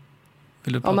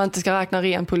 Nej. Om man inte ska räkna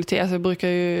ren politik så brukar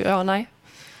ju... Ja, nej.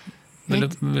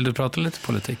 Vill du prata lite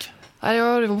politik?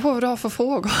 Ja, det beror på vad du har för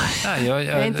frågor. Nej, jag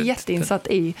är inte jätteinsatt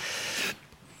i...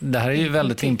 Det här är ju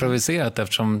väldigt improviserat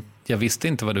eftersom jag visste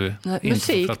inte vad du... Nej,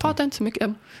 musik pratar jag inte så mycket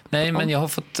om. Nej, men jag har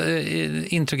fått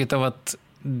intrycket av att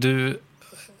du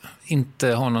inte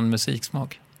har någon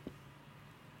musiksmak.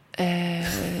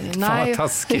 Nej,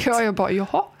 taskigt. Jag bara,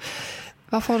 jaha.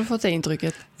 Varför har du fått det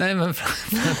intrycket? Nej, men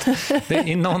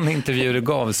i någon intervju du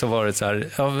gav så var det så här,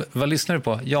 ja, vad lyssnar du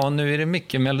på? Ja, nu är det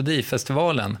mycket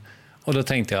Melodifestivalen. Och då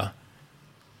tänkte jag...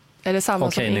 Är det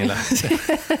samma som Nilla?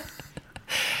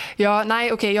 Ja,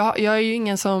 nej, okej. Jag är ju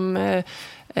ingen som...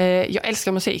 jag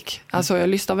älskar musik. Alltså jag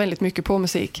lyssnar väldigt mycket på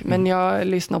musik. Men jag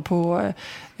lyssnar på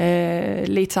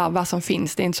lite så här vad som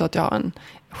finns. Det är inte så att jag har en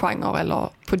genre. Eller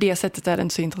på det sättet är det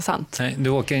inte så intressant. Nej, du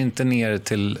åker inte ner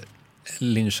till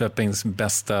Linköpings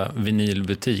bästa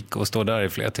vinylbutik och står där i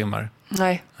flera timmar?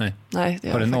 Nej.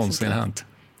 Det har det någonsin hänt?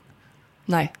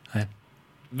 Nej.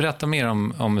 Berätta mer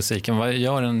om musiken. Vad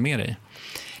gör den med dig?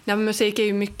 Nej, men musik är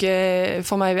ju mycket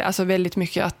för mig, alltså väldigt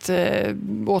mycket att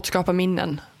återskapa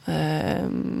minnen.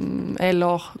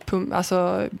 Eller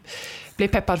alltså, bli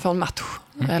peppad för en match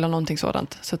eller någonting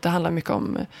sådant. Så det handlar mycket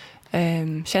om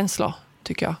känslor,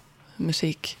 tycker jag.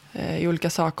 Musik i olika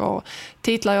saker.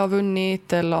 Titlar jag har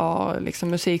vunnit eller liksom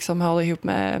musik som hör ihop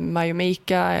med mig och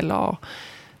Mika eller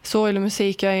sorglig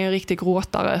musik. Jag är en riktig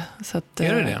gråtare. Så att,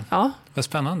 är du det? Ja. Vad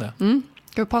spännande.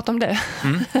 Ska vi prata om det?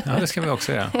 Ja, det ska vi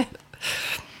också göra.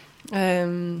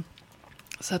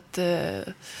 Så att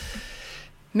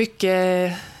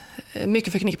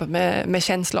mycket förknippat med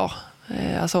känslor.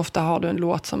 Alltså ofta har du en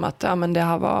låt som att ja, men det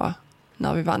här var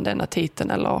när vi vann denna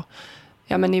titeln eller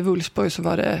ja, men i Wolfsburg så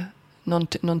var det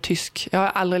någon tysk. Jag har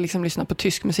aldrig liksom lyssnat på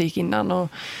tysk musik innan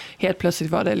och helt plötsligt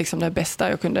var det liksom det bästa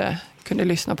jag kunde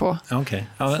lyssna på. Okej.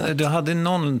 Ja, du hade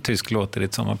någon tysk låt i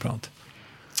ditt sommarprat?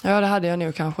 Ja, det hade jag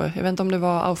nog kanske. Jag vet inte om det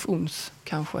var Auf uns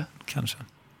kanske. Kanske.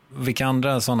 Vilka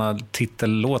andra sådana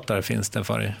titellåtar finns det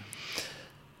för dig?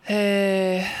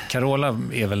 Carola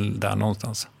är väl där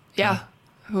någonstans? Ja,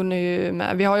 hon är ju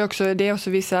med. Vi har ju också, det är också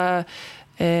vissa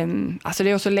alltså det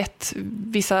är också lätt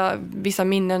vissa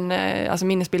minnen, alltså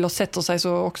minnesbilder sätter sig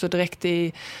så också direkt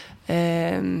i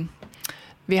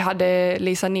vi hade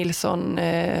Lisa Nilsson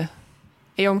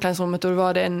i omklädningsrummet och då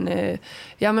var det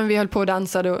men vi höll på att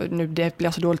dansa då, nu det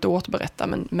blir så dåligt att återberätta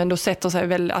men då sätter sig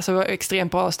väl alltså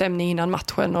extremt bra stämning innan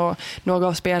matchen och några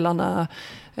av spelarna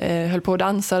höll på att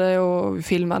dansa och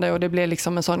filmade och det blev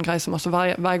liksom en sån grej som också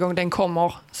varje gång den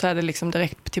kommer så är det liksom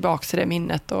direkt tillbaka till det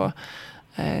minnet och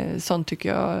sånt tycker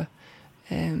jag.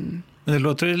 Men det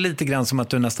låter ju lite grann som att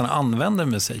du nästan använder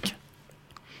musik.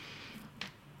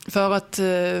 För att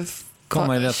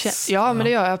komma i rätt... Ja, men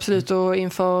det gör jag absolut och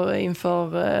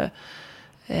inför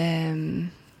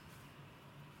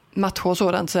matcher och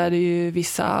sådant så är det ju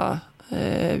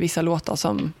vissa låtar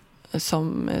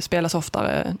som spelas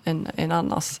oftare än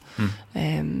annars.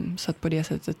 Så att på det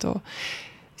sättet och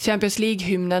Champions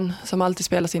League-hymnen som alltid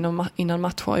spelas innan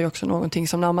matcher är också någonting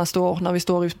som när vi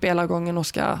står i spelargången och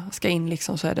ska in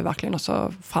liksom, så är det verkligen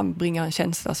också frambringa en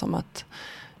känsla som att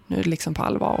nu är det liksom på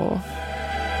allvar. Och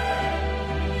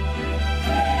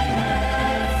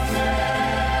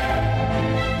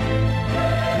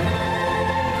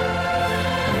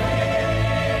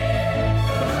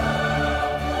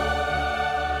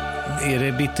är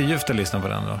det bitterljuvt att lyssna på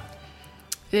den då?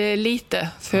 Lite,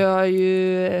 för jag är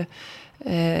ju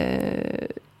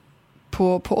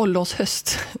på ålders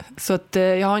höst. Så att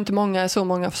jag har inte så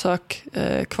många försök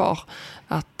kvar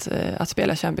att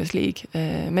spela Champions League.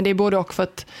 Men det är både och för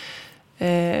att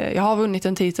jag har vunnit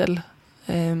en titel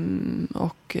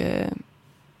och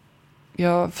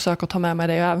jag försöker ta med mig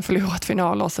det. Jag har även förlorat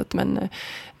finaler så att, men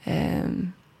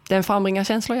den frambringar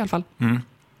känslor i alla fall.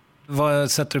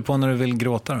 Vad sätter du på när du vill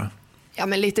gråta då? Ja,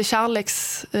 men lite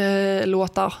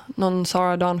kärlekslåtar. Någon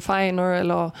Sarah Dawn Finer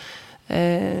eller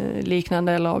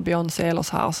liknande eller Beyoncé eller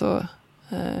så här så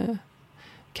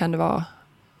kan det vara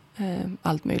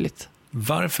allt möjligt.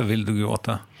 Varför vill du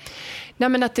gråta? Nej,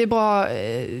 men att det är bra.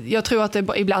 Jag tror att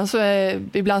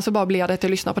ibland så bara blir det att jag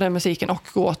lyssnar på den musiken och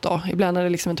gråter. Ibland är det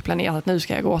liksom inte planerat att nu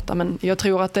ska jag gråta, men jag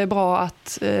tror att det är bra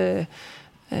att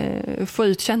få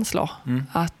ut känslor.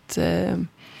 Att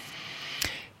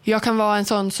Jag kan vara en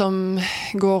sån som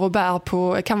går och bär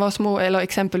på, kan vara små, eller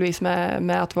exempelvis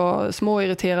med att vara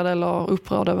småirriterad eller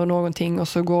upprörd över någonting och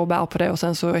så går och bär på det och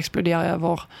sen så exploderar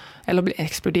jag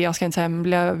exploderar ska jag inte säga, men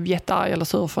blir jättearg eller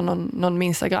sur för någon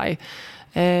minsta grej.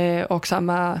 Och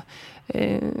samma,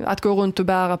 att gå runt och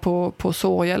bära på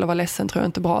sorg eller vara ledsen tror jag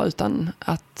inte är bra, utan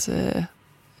att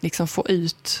liksom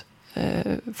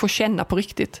få känna på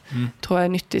riktigt tror jag är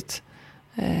nyttigt.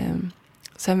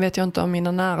 Sen vet jag inte om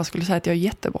mina nära skulle säga att jag är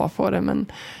jättebra på det, men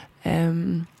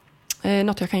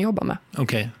något jag kan jobba med.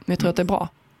 Okay. Men jag tror att det är bra.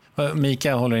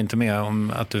 Mika håller inte med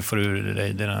om att du får ur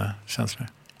dig dina känslor?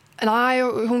 Nej,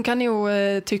 hon kan nog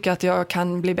tycka att jag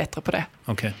kan bli bättre på det.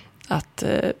 Okay. Att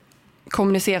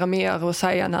kommunicera mer och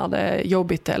säga när det är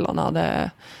jobbigt eller när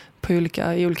det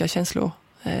är i olika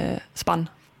känslospann.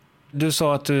 Du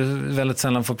sa att du väldigt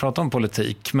sällan får prata om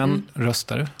politik, men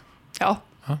röstar du? Ja.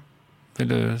 Vill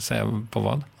du säga på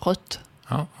vad? Rött.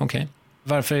 Ja, okej.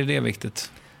 Varför är det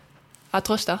viktigt? Att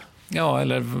rösta? Ja,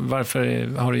 eller varför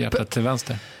har du hjärtat till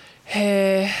vänster?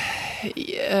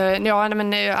 Ja,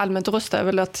 men allmänt rösta är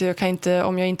väl att jag kan inte,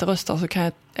 om jag inte röstar så kan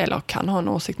jag, eller kan ha en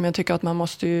åsikt, men jag tycker att man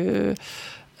måste ju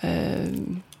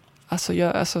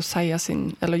säga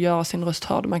göra sin röst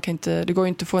hörd. Man kan inte, det går ju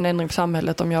inte att få en ändring på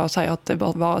samhället om jag säger att det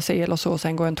bör vara sig eller så, och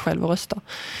sen går jag inte själv och rösta.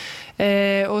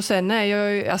 Och sen är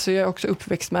jag är också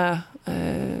uppväxt med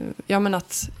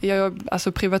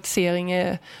privatisering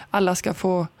är, alla ska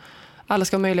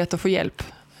ha möjlighet att få hjälp,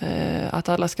 att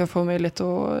alla ska få möjlighet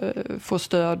att få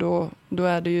stöd, och då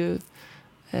är det ju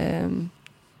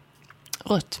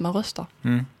rött man röstar.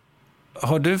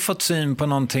 Har du fått syn på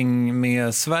någonting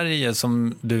med Sverige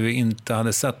som du inte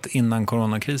hade sett innan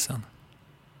coronakrisen?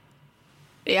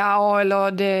 Ja,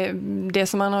 eller det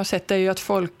som man har sett är ju att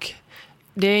folk,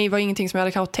 det var ingenting som jag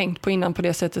hade kanske tänkt på innan på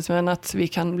det sättet, men att vi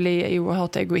kan bli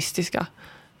oerhört egoistiska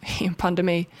i en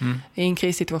pandemi, i en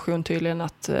krissituation tydligen.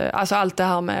 Att, alltså allt det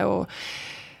här med att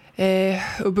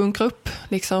bunkra upp,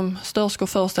 liksom störskor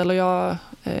först, eller jag,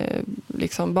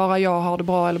 liksom bara jag har det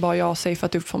bra eller bara jag har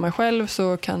safeat upp för mig själv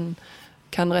så kan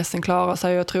resten klara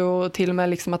sig. Jag tror till och med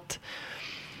liksom att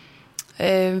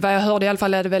vad jag hörde i alla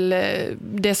fall är det väl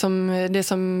det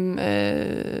som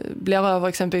blir över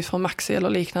exempelvis från Maxi eller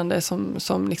liknande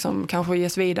som liksom kanske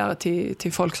ges vidare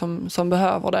till folk som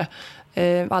behöver det.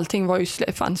 Allting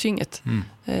fanns ju inget.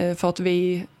 För att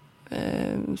vi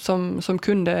som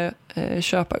kunde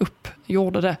köpa upp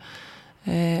gjorde det.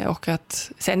 Och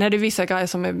att sen är det vissa grejer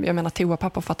som jag menar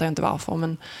toapapper fattar jag inte varför,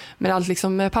 men allt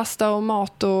liksom med pasta och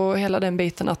mat och hela den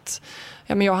biten, att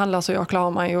men jag handlar så jag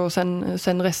klarar mig, och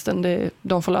sen resten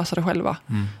de får lösa det själva.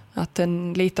 Att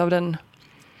lite av den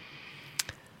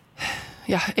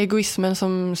egoismen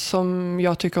som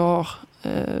jag tycker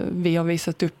vi har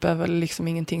visat upp är väl liksom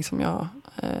ingenting som jag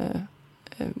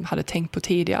hade tänkt på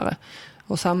tidigare.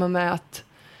 Och samma med att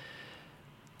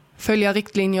följa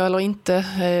riktlinjer eller inte.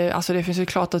 Alltså det finns ju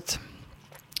klart att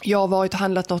jag har varit och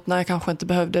handlat något när jag kanske inte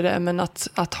behövde det, men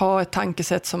att ha ett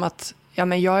tankesätt som att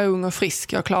men jag är ung och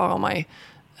frisk, jag klarar mig,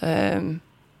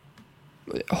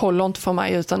 håller inte för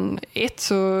mig, utan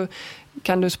så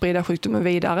kan du sprida sjukdomen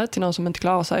vidare till någon som inte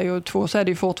klarar sig, och 2 så är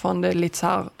det ju fortfarande lite så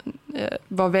här,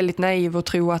 vara väldigt naiv och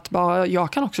tro att bara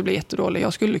jag kan också bli jättedålig,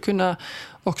 jag skulle kunna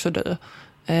också dö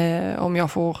om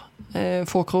jag får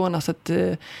corona, så att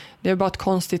det är bara ett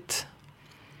konstigt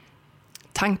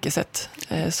tankesätt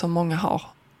som många har.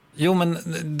 Jo, men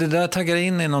det där taggar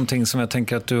in i någonting som jag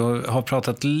tänker att du har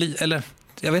pratat eller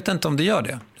jag vet inte om det gör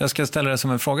det. Jag ska ställa det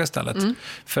som en fråga istället.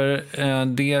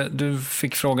 För du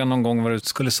fick frågan någon gång vad du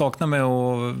skulle sakna med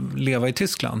att leva i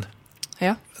Tyskland.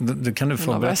 Ja. Det kan du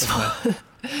få berätta för mig.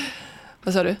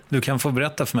 Vad sa du? Du kan få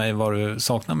berätta för mig vad du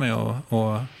saknar med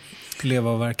att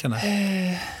leva och verka där.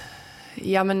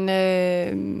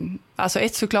 Alltså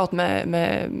såklart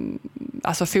med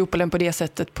alltså fotbollen på det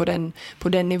sättet, på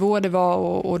den nivå det var,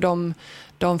 och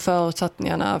de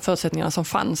förutsättningarna som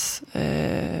fanns,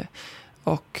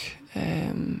 och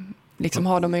liksom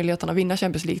ha de möjligheterna att vinna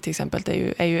Champions League till exempel,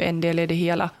 det är ju en del i det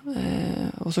hela,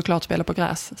 och såklart spela på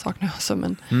gräs saknar jag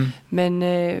också, men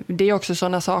det är också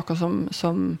sådana saker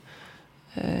som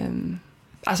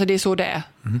alltså det är så det är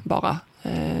bara.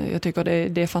 Jag tycker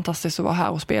det är fantastiskt att vara här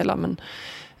och spela, men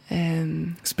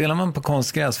spelar man på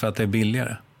konstgräs för att det är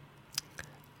billigare?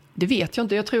 Det vet jag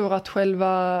inte. Jag tror att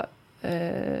själva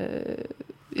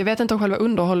jag vet inte om själva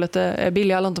underhållet är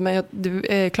billigare eller inte, men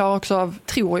det klarar också av,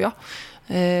 tror jag,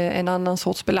 en annan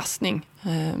sorts belastning.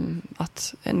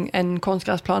 Att en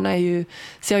konstgräsplan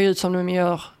ser ju ut som de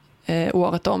gör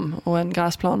året om, och en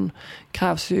gräsplan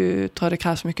tror jag det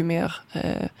krävs mycket mer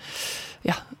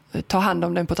ta hand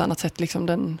om den på ett annat sätt,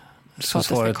 liksom Så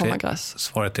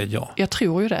svaret är ja. Jag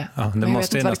tror ju det. Ja, det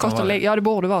måste ju nästan vara. Ja, det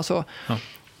borde vara så. Ja.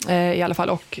 I alla fall.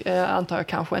 Och antar jag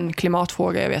kanske en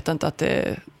klimatfråga. Jag vet inte att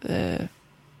det...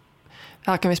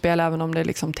 här kan vi spela även om det är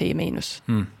liksom 10 minus.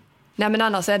 Nej, men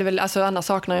annars är det väl... annars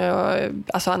saknar jag...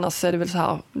 annars är det väl så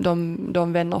här...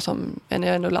 De vänner som jag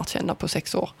ändå lärt känna på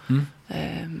 6 år.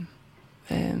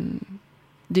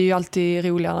 Det är ju alltid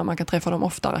roligare när man kan träffa dem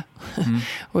oftare.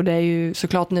 Och det är ju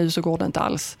såklart nu så går det inte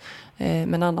alls.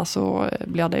 Men annars så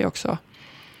blir det ju också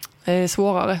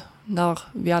svårare när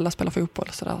vi alla spelar fotboll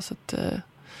och sådär. Så att,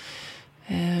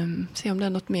 se om det är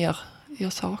något mer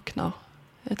jag saknar.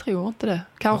 Jag tror inte det.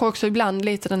 Kanske också ibland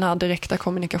lite den här direkta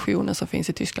kommunikationen som finns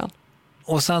i Tyskland.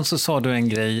 Och sen så sa du en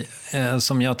grej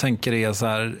som jag tänker är så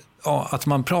här, att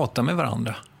man pratar med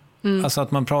varandra. Alltså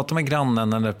att man pratar med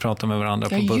grannen eller pratar med varandra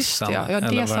på bussen. Ja,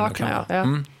 det saknar jag. Ja.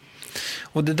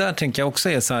 Och det där tänker jag också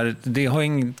är så här, det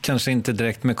har kanske inte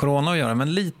direkt med corona att göra,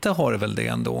 men lite har det väl det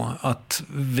ändå. Att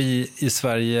vi i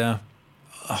Sverige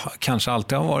kanske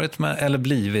alltid har varit eller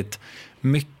blivit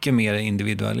mycket mer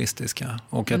individualistiska.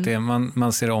 Och att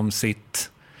man ser om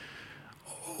sitt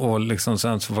och liksom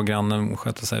sen så får grannen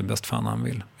sköta sig bäst fan han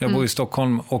vill. Jag bor i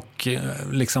Stockholm och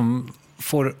liksom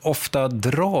får ofta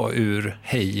dra ur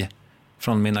hej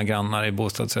från mina grannar i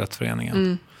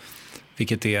bostadsrättsföreningen.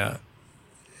 Vilket är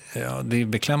det är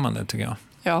beklämmande tycker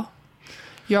jag.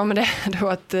 Ja, men det är då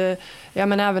att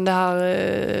men även det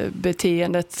här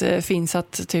beteendet finns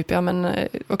att typ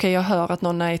okej, jag hör att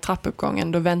någon är i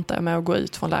trappuppgången, då väntar jag med att gå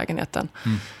ut från lägenheten.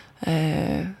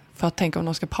 För att tänka om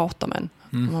de ska prata med en.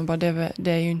 Man bara,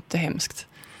 det är ju inte hemskt.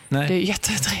 Nej. Det är ju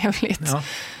jättetrevligt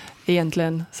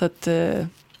egentligen. Så att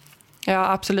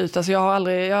ja, absolut. Alltså jag har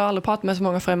aldrig pratat med så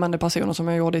många främmande personer som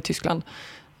jag gjorde i Tyskland.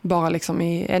 Bara liksom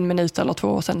i 1 minut eller 2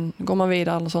 och sen går man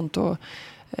vidare och sånt. Och,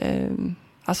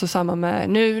 alltså samma med...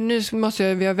 Nu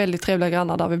måste vi ha väldigt trevliga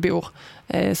grannar där vi bor.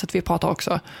 Så att vi pratar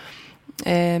också.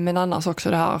 Men annars också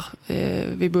det här...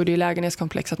 vi bodde i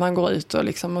lägenhetskomplex att man går ut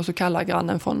och så kallar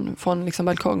grannen från liksom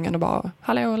balkongen och bara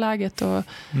hallå, läget och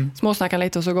småsnackar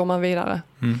lite och så går man vidare.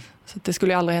 Så att det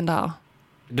skulle aldrig hända här.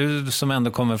 Du som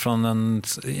ändå kommer från en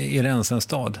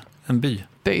stad, en by.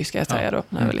 By ska jag säga då,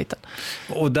 när jag var liten.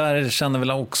 Och där känner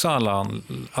väl också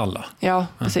alla? Ja,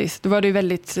 precis. Det var ju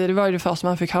det första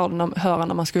man fick höra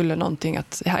när man skulle någonting,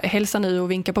 att hälsa nu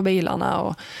och vinka på bilarna.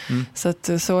 Och, så att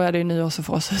så är det ju nu också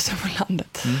för oss ute på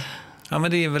landet. Ja,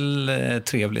 men det är väl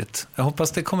trevligt. Jag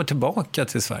hoppas det kommer tillbaka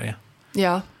till Sverige.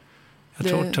 Ja. Jag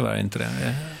tror tyvärr inte det.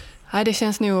 Nej, det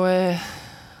känns nog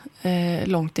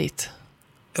långt dit.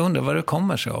 Jag undrar vad det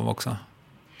kommer sig av också.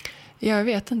 Jag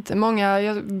vet inte.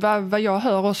 Vad jag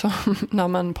hör också när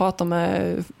man pratar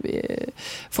med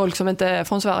folk som inte är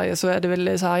från Sverige, så är det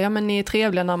väl så här, ja men ni är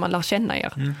trevliga när man lär känna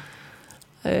er.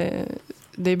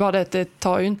 Det är bara det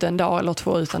tar ju inte en dag eller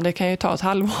 2 utan det kan ju ta ett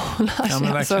halvår att lära känna.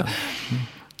 Ja, men så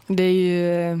det är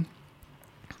ju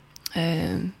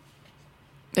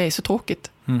det är så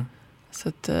tråkigt. Så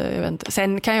att, jag vet inte.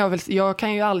 Sen kan jag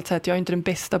kan ju alltid säga att jag är inte den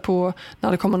bästa på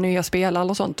när det kommer nya spelare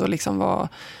och sånt och liksom vara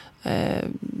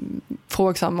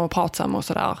frågsam och pratsam och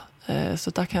sådär. Så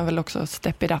där kan jag väl också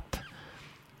step it up.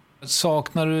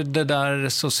 Saknar du det där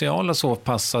sociala så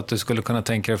pass att du skulle kunna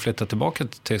tänka dig att flytta tillbaka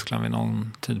till Tyskland vid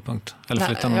någon tidpunkt? Eller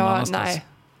flytta någon annanstans?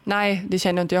 Nej, det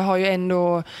känner jag inte. Jag har ju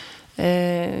ändå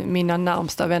mina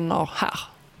närmsta vänner här.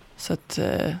 Så att,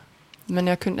 men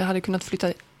jag hade kunnat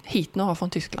flytta hit några från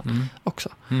Tyskland också.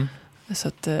 Så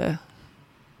att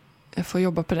jag får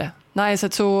jobba på det. Nej, så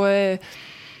att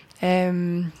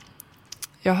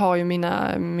jag har ju min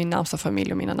närmsta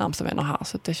familj och mina närmsta vänner här,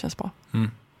 så att det känns bra.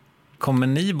 Kommer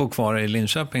ni bo kvar i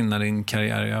Linköping när din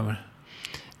karriär är över?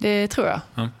 Det tror jag.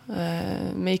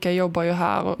 Mika jobbar ju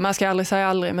här. Man ska aldrig säga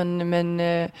aldrig, men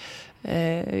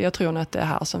jag tror nog att det är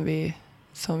här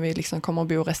som vi liksom kommer att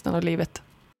bo resten av livet.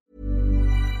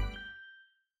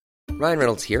 Ryan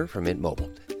Reynolds here from Mint Mobile.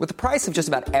 With the price of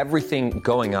just about everything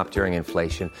going up during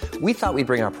inflation, we thought we'd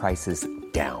bring our prices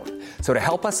down. So to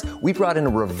help us, we brought in a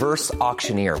reverse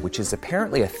auctioneer, which is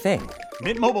apparently a thing.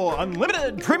 Mint Mobile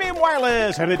Unlimited Premium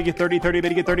Wireless. How to get 30, 30, bit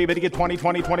to get 30, bit to get 20,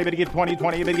 20, 20, bit to get 20,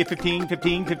 20, bit to get 15,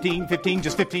 15, 15, 15,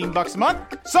 just $15 a month?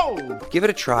 Sold! Give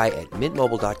it a try at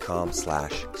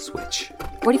mintmobile.com/switch.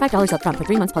 $45 up front for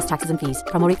 3 months plus taxes and fees.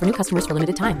 Promo rate for new customers for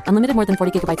limited time. Unlimited more than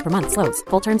 40 gigabytes per month. Slows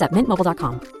full terms at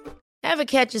mintmobile.com. Ever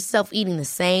catch yourself eating the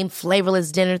same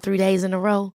flavorless dinner 3 days in a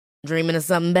row? Dreaming of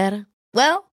something better?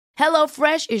 Well,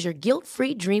 HelloFresh is your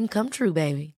guilt-free dream come true,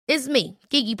 baby. It's me,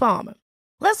 Keke Palmer.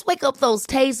 Let's wake up those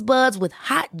taste buds with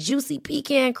hot, juicy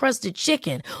pecan-crusted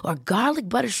chicken or garlic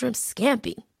butter shrimp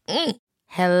scampi.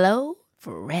 Hello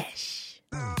Fresh.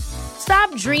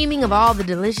 Stop dreaming of all the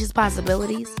delicious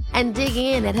possibilities and dig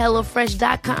in at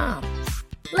HelloFresh.com.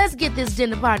 Let's get this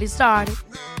dinner party started.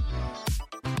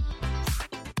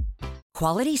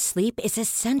 Quality sleep is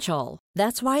essential.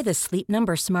 That's why the Sleep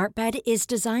Number Smart Bed is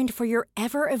designed for your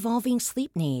ever-evolving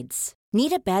sleep needs.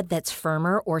 Need a bed that's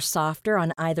firmer or softer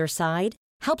on either side?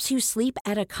 Helps you sleep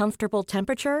at a comfortable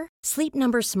temperature? Sleep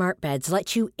Number Smart Beds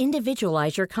let you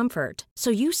individualize your comfort,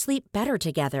 so you sleep better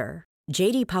together.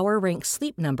 J.D. Power ranks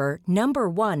Sleep Number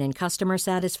 #1 in customer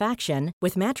satisfaction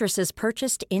with mattresses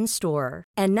purchased in-store.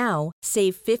 And now,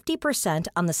 save 50%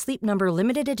 on the Sleep Number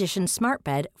Limited Edition Smart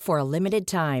Bed for a limited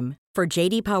time. For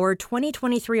J.D. Power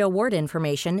 2023 award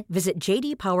information, visit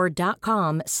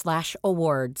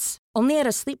jdpower.com/awards. Only at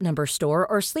a Sleep Number store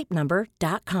or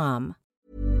sleepnumber.com.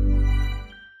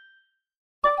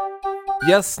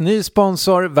 Yes, ny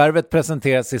sponsor. Värvet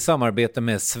presenteras i samarbete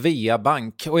med Svea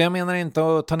Bank. Och jag menar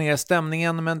inte att ta ner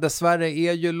stämningen, men dessvärre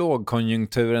är ju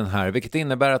lågkonjunkturen här, vilket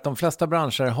innebär att de flesta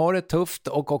branscher har det tufft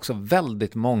och också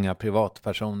väldigt många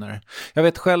privatpersoner. Jag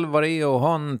vet själv vad det är att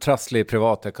ha en trasslig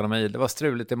privatekonomi. Det var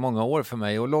struligt i många år för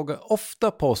mig och låg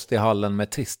ofta post i hallen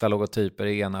med trista logotyper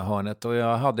i ena hörnet. Och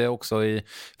jag hade också i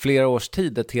flera års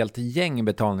tid ett helt gäng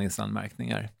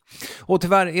betalningsanmärkningar. Och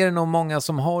tyvärr är det nog många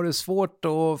som har det svårt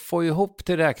att få ihop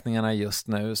till räkningarna just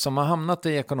nu, som har hamnat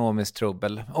i ekonomiskt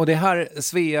trubbel. Och det här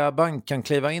Svea Bank kan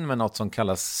kliva in med något som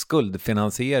kallas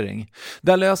skuldfinansiering.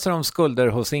 Där löser de skulder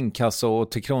hos inkasso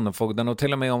och till Kronofogden, och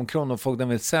till och med om Kronofogden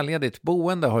vill sälja ditt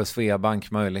boende har Svea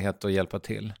Bank möjlighet att hjälpa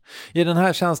till. I den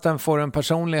här tjänsten får du en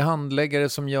personlig handläggare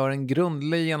som gör en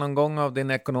grundlig genomgång av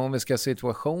din ekonomiska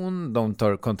situation. De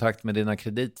tar kontakt med dina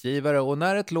kreditgivare och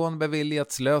när ett lån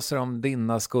beviljats löser de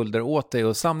dina skulder åt dig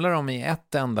och samlar dem i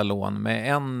ett enda lån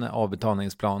med en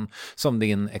avbetalningsplan som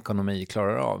din ekonomi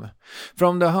klarar av. För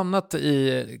om du har hamnat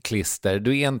i klister,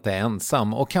 du är inte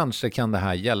ensam och kanske kan det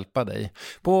här hjälpa dig.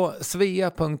 På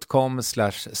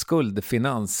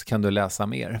svea.com/skuldfinans kan du läsa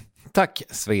mer. Tack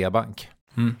Svea Bank.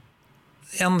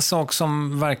 En sak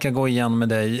som verkar gå igen med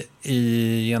dig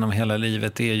genom hela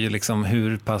livet är ju liksom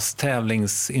hur pass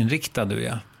tävlingsinriktad du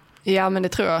är. Ja, men det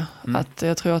tror jag.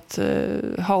 Jag tror att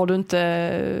har du inte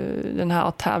den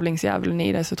här tävlingsjäveln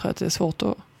i dig så tror jag att det är svårt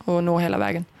att nå hela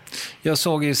vägen. Jag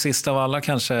såg ju sist av alla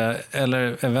kanske,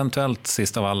 eller eventuellt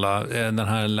sist av alla, den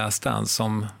här Last Dance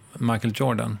som Michael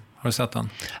Jordan. Har du sett den?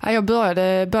 Ja, jag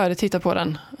började titta på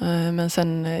den, men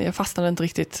sen jag fastnade inte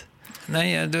riktigt.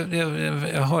 Nej,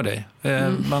 jag hör dig.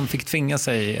 Man fick tvinga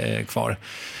sig kvar.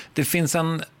 Det finns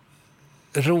en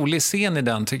rolig scen i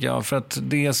den tycker jag, för att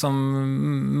det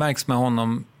som märks med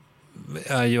honom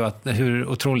är ju att hur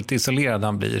otroligt isolerad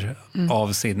han blir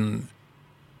av sin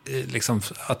liksom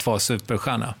att vara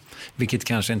superstjärna, vilket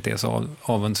kanske inte är så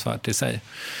avundsvärt i sig.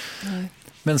 Nej.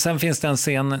 Men sen finns det en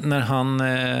scen när han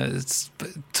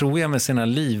tror jag med sina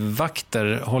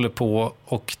livvakter håller på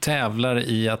och tävlar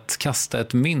i att kasta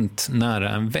ett mynt nära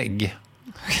en vägg.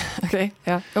 Okej,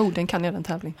 ja. Den kan jag, den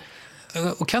tävling.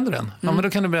 Och kan du den? Ja, men då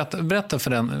kan du berätta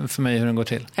för mig hur den går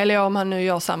till. Eller ja, om han nu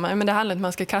gör samma. Men det handlar om att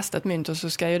man ska kasta ett mynt och så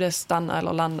ska ju det stanna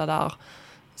eller landa där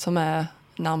som är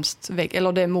närmst vägg.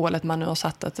 Eller det målet man nu har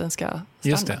satt att den ska stanna.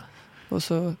 Just det. Och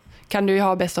så kan du ju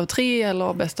ha bäst av 3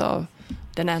 eller bäst av...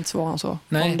 Den är inte svårare än så.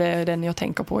 Nej. Om det är den jag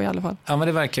tänker på i alla fall. Ja, men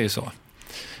det verkar ju så.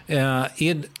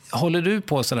 Håller du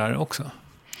på sådär också?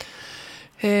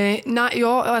 Nej, nej,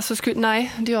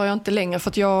 det gör jag inte längre. För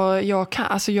att jag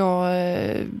kan...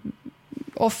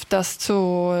 oftast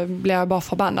så blir jag bara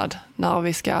förbannad när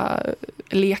vi ska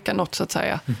leka något så att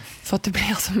säga. För att det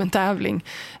blir som en tävling.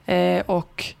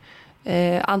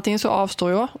 Antingen så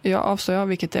avstår jag,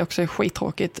 vilket också är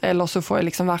skittråkigt. Eller så får jag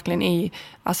liksom verkligen i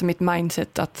mitt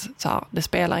mindset att så här, det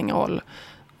spelar ingen roll.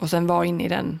 Och sen vara inne i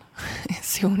den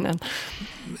zonen.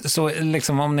 Så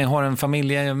liksom om ni har en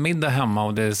familjemiddag hemma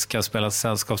och det ska spelas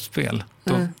sällskapsspel,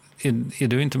 då är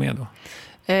du inte med då?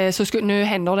 Nu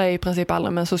händer det i princip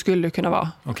aldrig, men så skulle det kunna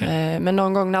vara. Okay. Men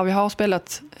någon gång när vi har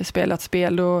spelat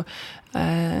spel då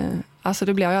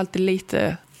blir jag alltid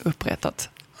lite upprättat.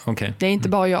 Okay. Det är inte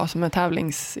bara jag som är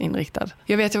tävlingsinriktad.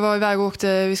 Jag vet, jag var iväg och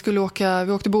vi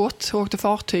åkte båt, åkte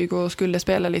fartyg och skulle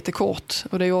spela lite kort.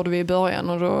 Och det gjorde vi i början.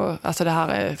 Och då, det här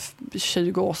är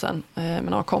 20 år sedan med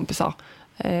några kompisar.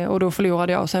 Och då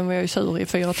förlorade jag och sen var jag ju sur i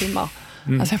 4 timmar.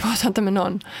 Jag pratade inte med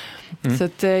någon. Så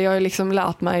att jag har liksom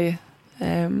lärt mig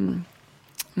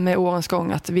med årens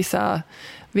gång att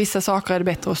vissa saker är det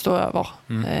bättre att stå över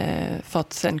för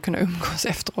att sen kunna umgås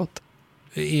efteråt.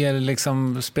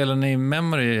 Spelar ni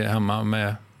memory hemma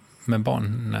med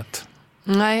barnet?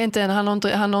 Nej, inte än. Han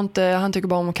tycker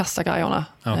bara om att kasta grejerna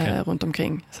runt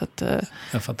omkring. Så att,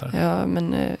 jag fattar. Ja,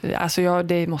 men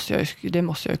det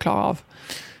måste jag klara av.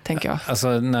 tänker jag.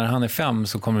 Alltså när han är 5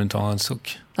 så kommer du inte ha en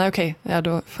suck. Nej, okej. Ja,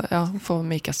 då får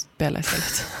Mika spela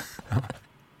istället.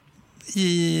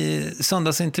 I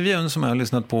söndagsintervjun som jag har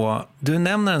lyssnat på, du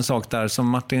nämner en sak där som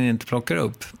Martin inte plockar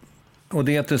upp. Och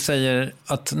det är att du säger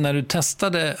att när du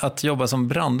testade att jobba som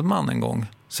brandman en gång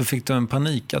så fick du en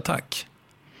panikattack.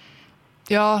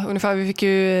 Ja, ungefär. Vi fick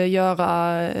ju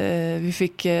göra...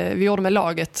 Vi gjorde med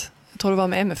laget. Jag tror det var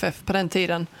med MFF på den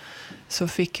tiden. Så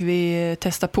fick vi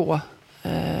testa på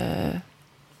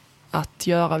att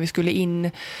göra... Vi skulle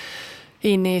in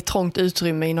i ett trångt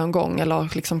utrymme i någon gång.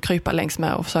 Eller liksom krypa längs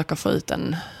med och försöka få ut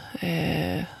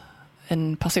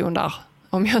en person där.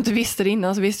 Om jag inte visste det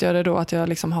innan så visste jag det då att jag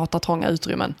liksom hatar trånga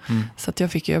utrymmen. Så att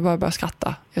jag fick ju bara börja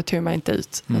skratta. Jag tog mig inte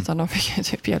ut. Utan de fick ju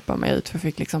typ hjälpa mig ut för jag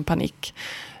fick liksom panik.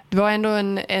 Det var ändå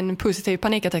en positiv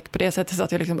panikattack på det sättet så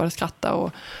att jag liksom började skratta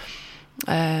och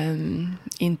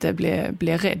inte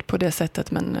blev rädd på det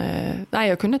sättet. Men nej,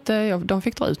 jag kunde inte, de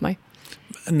fick dra ut mig.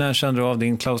 När kände du av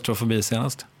din klaustrofobi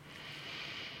senast?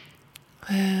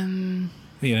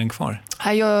 Är den kvar?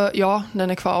 Ja,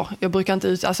 den är kvar. Jag brukar inte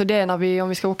ut, alltså det är om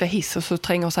vi ska åka hiss och så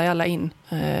tränger sig alla in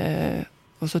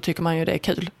och så tycker man ju det är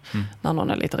kul när någon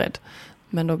är lite rädd.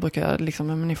 Men då brukar jag liksom,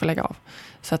 men ni får lägga av.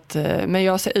 Så att, men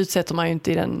jag utsätter mig ju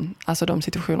inte i de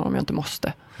situationer om jag inte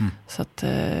måste. Så att,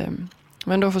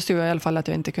 men då förstod jag i alla fall att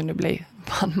jag inte kunde bli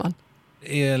brandman.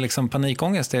 Är liksom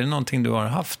panikångest, är det någonting du har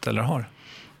haft eller har?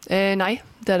 Nej,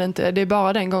 det är det inte. Det är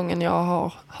bara den gången jag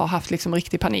har haft liksom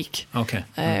riktig panik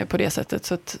på det sättet.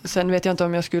 Så att, sen vet jag inte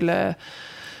om jag skulle...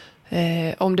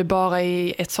 om det bara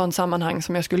är ett sånt sammanhang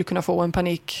som jag skulle kunna få en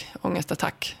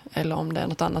panikångestattack eller om det är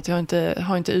något annat. Jag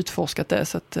har inte utforskat det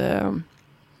så att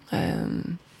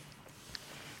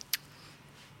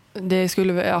det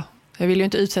skulle jag vill ju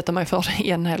inte utsätta mig för det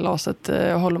igen heller så att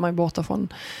jag håller mig borta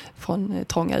från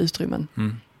trånga utrymmen.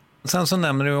 Sen så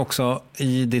nämner du också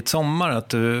i ditt sommar att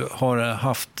du har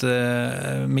haft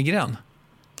migrän.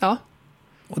 Ja.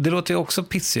 Och det låter ju också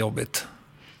pissjobbigt.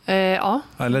 Ja.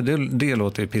 Eller det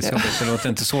låter ju pissjobbigt. Det låter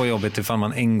inte så jobbigt ifall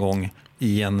man en gång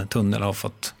i en tunnel har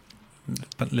fått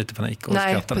lite panik och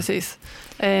skrattar. Nej, precis.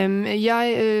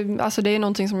 Alltså det är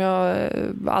någonting som jag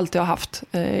alltid har haft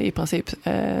i princip.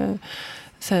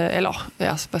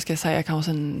 Vad ska jag säga,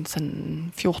 kanske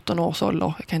sen 14 års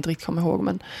ålder. Jag kan inte riktigt komma ihåg.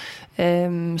 Men,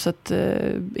 så att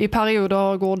i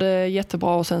perioder går det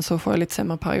jättebra och sen så får jag lite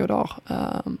sämre perioder.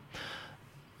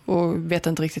 Och vet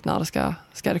inte riktigt när det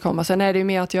ska det komma. Sen är det ju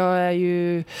mer att jag är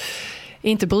ju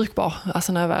inte brukbar.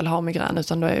 Alltså när jag väl har migrän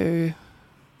utan då är jag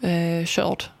ju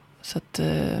körd. Så att,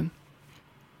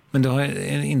 men du har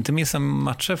inte missat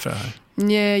matcher för det här?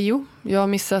 Jo, jag har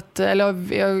missat...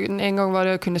 en gång var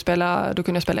det kunde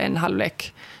jag spela en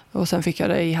halvlek. Och sen fick jag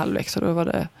det i halvlek så då var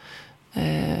det...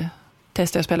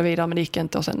 testade jag att spela vidare men det gick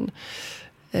inte. Och sen...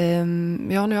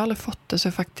 jag har nu aldrig fått det så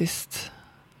jag faktiskt...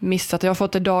 missat. Jag har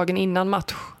fått det dagen innan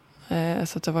match.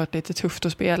 Så att det har varit lite tufft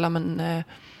att spela. Men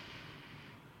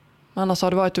annars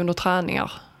har det varit under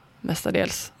träningar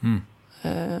mestadels.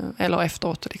 Eller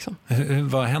efteråt liksom.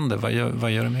 Vad händer?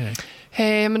 Vad gör det med dig?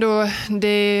 Men då,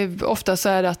 oftast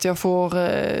är det att jag får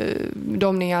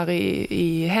domningar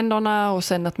i händerna och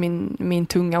sen att min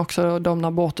tunga också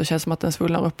domnar bort och känns som att den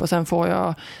svullnar upp. Och sen får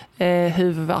jag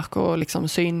huvudvärk och liksom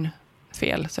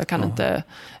synfel. Så jag kan inte...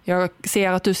 Jag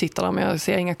ser att du sitter där men jag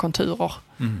ser inga konturer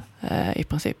i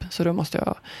princip. Så då måste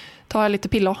jag ta lite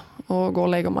piller och gå och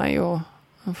lägga mig och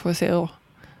får se hur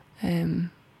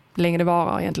länge det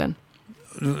varar egentligen.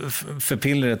 För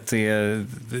pillret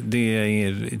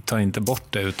det tar inte bort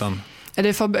det utan...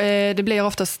 Det blir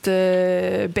oftast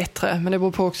bättre men det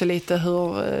beror på också lite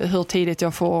hur tidigt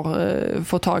jag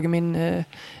får tag i min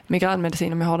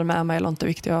migränmedicin om jag har det med mig eller inte,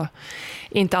 vilket jag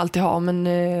inte alltid har,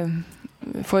 men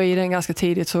får jag i den ganska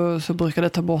tidigt så brukar det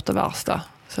ta bort det värsta.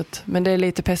 Så att, men det är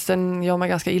lite, pesten gör mig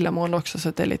ganska illamående också så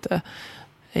att det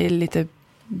är lite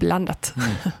blandat.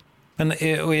 Men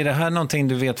är det här någonting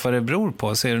du vet vad det beror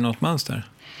på? Ser du något mönster?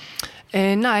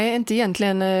 Nej, inte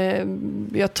egentligen.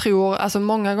 Jag tror, alltså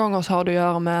många gånger så har det att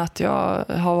göra med att jag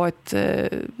har varit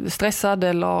stressad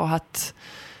eller haft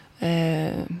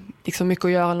liksom mycket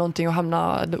att göra någonting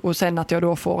och sen att jag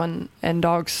då får en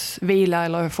dags vila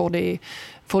eller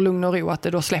får lugn och ro, att det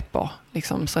då släpper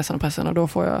liksom stressen och pressen och då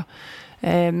får jag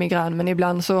migrän. Men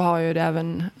ibland så har jag det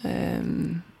även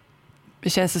det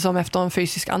känns det som efter en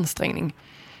fysisk ansträngning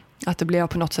att det blir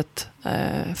på något sätt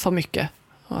för mycket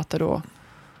och att det då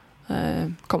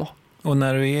kommer. Och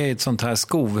när du är i ett sånt här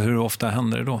skov, hur ofta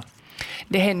händer det då?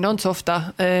 Det händer inte så ofta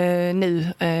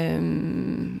nu.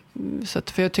 Så att,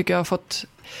 för jag tycker jag har fått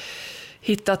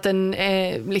hittat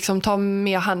liksom ta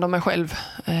mer hand om mig själv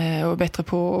och bättre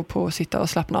på att sitta och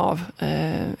slappna av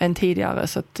än tidigare.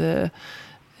 Så att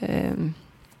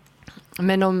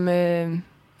Men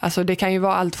alltså det kan ju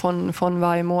vara allt från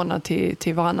varje månad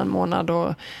till varannan månad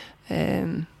och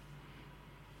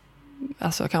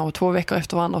alltså kanske 2 veckor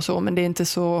efter varandra och så, men det är inte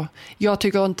så, jag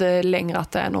tycker inte längre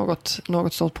att det är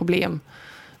något stort problem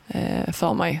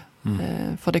för mig.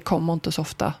 För det kommer inte så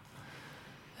ofta.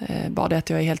 Bara det att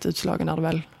jag är helt utslagen när det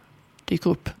väl dyker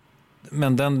upp.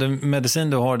 Men den medicin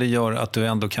du har, det gör att du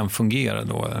ändå kan fungera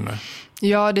då, eller?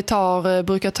 Ja, det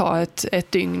brukar ta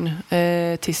ett dygn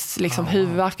tills liksom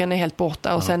huvudvärken är helt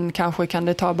borta. Och sen kanske kan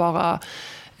det ta bara,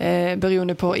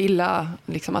 beroende på illa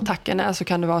liksom attacken är, så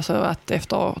kan det vara så att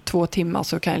efter 2 timmar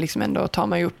så kan jag liksom ändå ta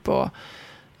mig upp och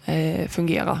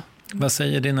fungera. Vad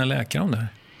säger dina läkare om det här?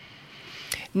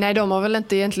 Nej, de har väl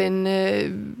inte egentligen...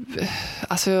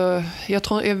 alltså,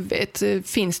 jag vet, det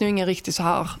finns nu ingen riktigt så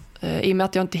här... I och med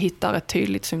att jag inte hittar ett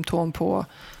tydligt symptom på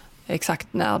exakt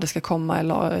när det ska komma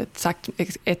eller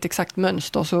ett exakt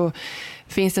mönster, så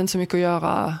finns det inte så mycket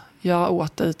att göra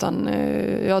åt det. Utan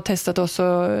jag har testat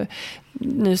också...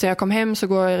 Nu sen jag kom hem så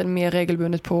går jag mer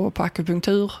regelbundet på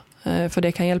akupunktur, för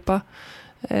det kan hjälpa.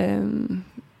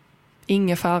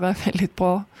 Ingefära är väldigt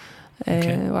bra.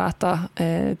 Och äta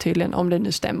tydligen, om det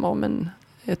nu stämmer, men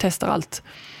jag testar allt,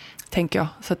 tänker jag.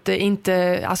 Så att det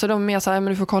inte, alltså de är mer så här,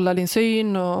 men du får kolla din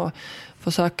syn och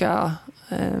försöka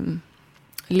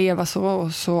leva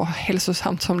så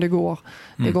hälsosamt som det går.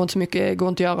 Det går inte så mycket, går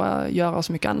inte att göra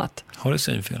så mycket annat. Har du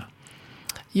synfel?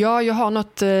 Ja, jag har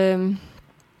något,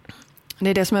 det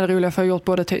är det som är det roliga, för jag har gjort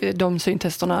både de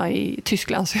syntesterna i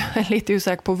Tyskland, så jag är lite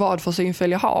osäker på vad för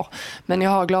synfel jag har. Men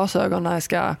jag har glasögon när jag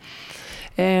ska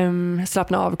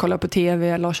slappna av, kolla på tv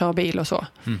eller köra bil och så.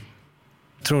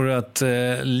 Tror du att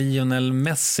Lionel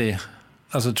Messi,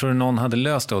 alltså tror du någon hade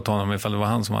löst det åt honom ifall det var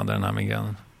han som hade den här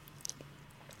migränen?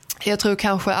 Jag tror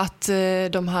kanske att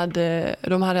de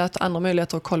hade haft andra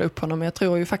möjligheter att kolla upp honom, men jag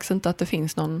tror ju faktiskt inte att det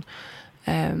finns någon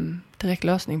direkt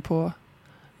lösning på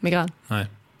migrän. Nej.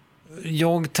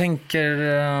 Jag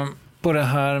tänker på det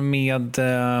här med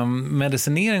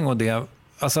medicinering och det.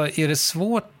 Alltså, är det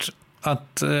svårt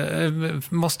att...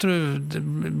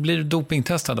 blir du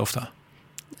dopingtestad ofta?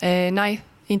 Nej,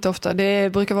 inte ofta.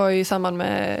 Det brukar vara i samband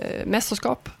med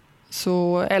mästerskap.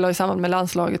 Eller i samband med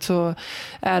landslaget så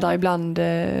är det ibland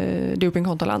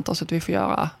dopingkontrollanter så att vi får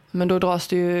göra. Men då dras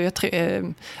det ju...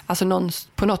 alltså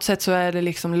på något sätt så är det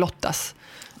liksom lottas.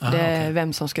 Det är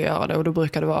vem som ska göra det. Och då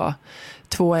brukar det vara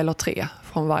 2 eller 3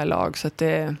 från varje lag. Så att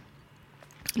det är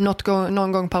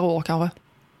någon gång per år kanske.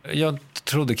 Jag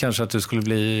trodde kanske att du skulle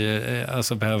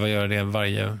behöva göra det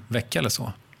varje vecka eller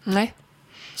så. Nej.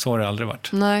 Så har det aldrig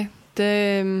varit. Nej,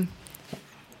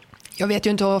 jag vet ju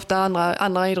inte hur ofta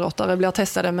andra idrottare blir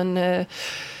testade, men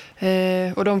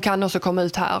och de kan också komma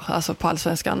ut här, alltså på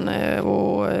Allsvenskan,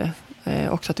 och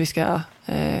också att vi ska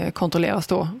kontrolleras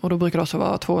då. Och då brukar det också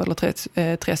vara 2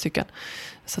 eller 3 stycken.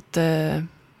 Så att,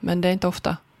 men det är inte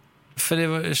ofta. För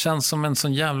det känns som en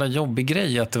sån jävla jobbig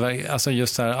grej att alltså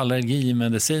just så här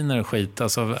allergimediciner och skit,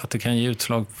 alltså att det kan ge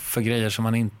utslag för grejer som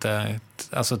man inte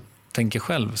tänker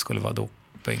själv skulle vara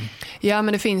doping. Ja,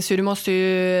 men det finns ju, du måste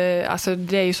ju, alltså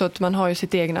det är ju så att man har ju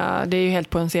sitt egna, det är ju helt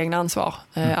på ens egna ansvar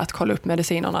att kolla upp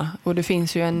medicinerna. Och det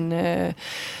finns ju en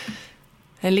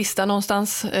lista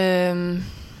någonstans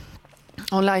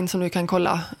online som du kan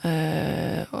kolla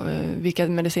vilka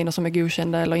mediciner som är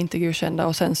godkända eller inte godkända,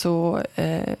 och sen så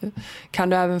kan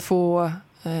du även få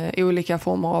olika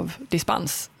former av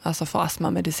dispens, alltså för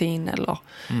astmamedicin eller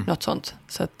något sånt.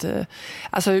 Så att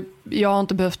alltså jag har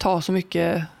inte behövt ta så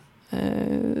mycket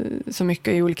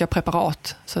i olika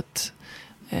preparat, så att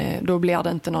då blir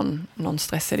det inte någon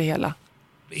stress i det hela.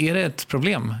 Är det ett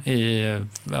problem i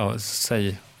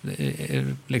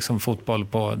liksom fotboll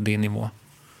på din nivå?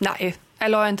 Nej,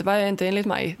 eller inte enligt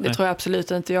mig. Det tror jag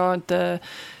absolut inte. Jag har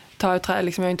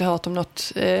inte hört om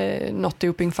något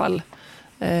dopingfall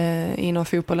inom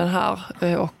fotbollen här,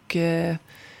 och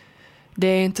det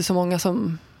är inte så många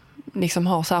som liksom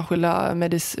har särskilda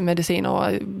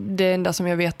mediciner. Det enda som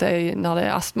jag vet är när det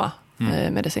är astma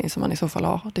medicin som man i så fall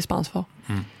har dispens för.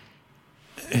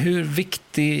 Hur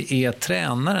viktig är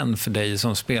tränaren för dig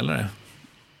som spelare?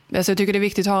 Alltså jag tycker det är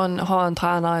viktigt att ha en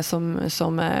tränare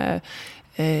som är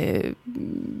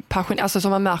passion, alltså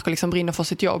som man märker liksom brinner för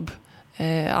sitt jobb.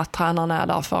 Att tränaren är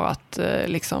där för att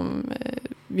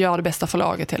göra det bästa för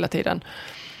laget hela tiden.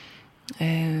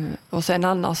 Och sen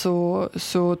annars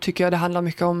så tycker jag det handlar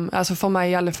mycket om, alltså för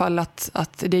mig i alla fall,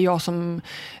 att det är jag som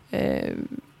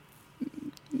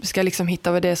ska liksom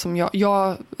hitta vad det är som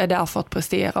jag är där för att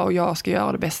prestera, och jag ska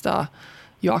göra det bästa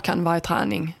jag kan varje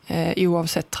träning,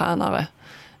 oavsett tränare.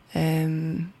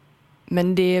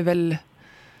 Men det är väl,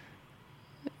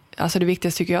 alltså det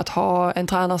viktigaste tycker jag att ha en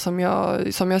tränare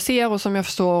som jag ser och som jag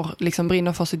förstår liksom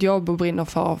brinner för sitt jobb och brinner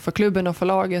för klubben och för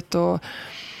laget och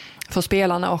för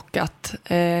spelarna, och att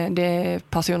det är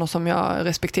personer som jag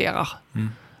respekterar.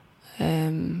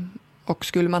 Och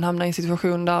skulle man hamna i en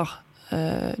situation där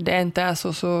det inte är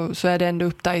så är det ändå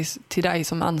upp till dig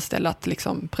som anställd att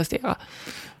liksom prestera.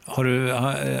 Har du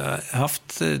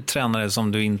haft tränare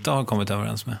som du inte har kommit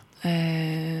överens med?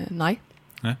 Nej.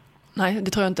 Nej,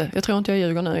 det tror jag inte. Jag tror inte jag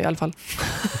ljuger nu i alla fall.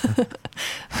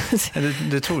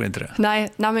 Du tror inte det?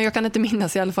 Nej, men jag kan inte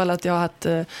minnas i alla fall att jag har haft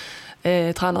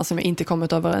tränare som jag inte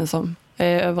kommit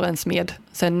överens med.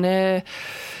 Sen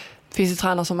finns det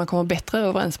tränare som man kommer bättre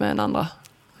överens med än andra.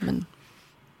 Men...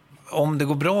 Om det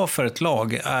går bra för ett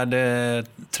lag, är det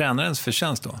tränarens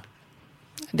förtjänst då?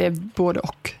 Det är både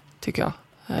och, tycker jag.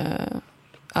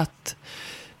 Att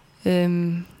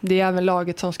det är även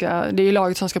laget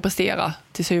som ska prestera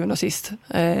till syvende och sist.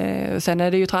 Sen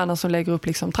är det ju tränaren som lägger upp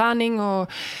liksom träning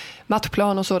och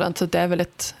matchplan och sådant, så det är väl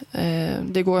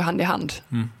det går hand i hand.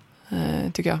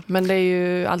 Tycker jag. Men det är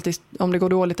ju alltid, om det går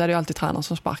dåligt är det ju alltid tränaren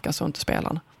som sparkas och inte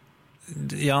spelarna.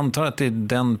 Jag antar att det är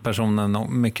den personen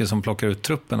mycket som plockar ut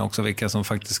truppen också, vilka som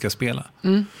faktiskt ska spela.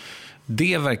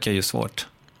 Det verkar ju svårt.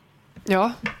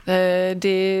 Ja,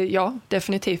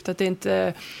 definitivt. Att det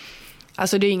inte,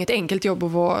 alltså det är inget enkelt jobb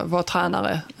att vara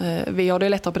tränare. Vi har det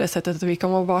lättare på det sättet att vi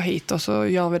kommer bara hit och så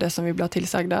gör vi det som vi blir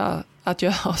tillsagda att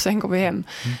göra och sen går vi hem.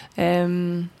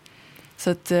 Så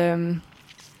att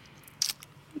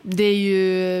det är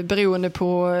ju beroende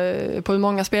på hur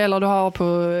många spelare du har, på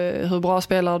hur bra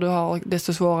spelare du har,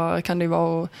 desto svårare kan det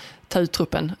vara att ta ut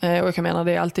truppen. Och jag menar,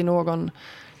 det är alltid någon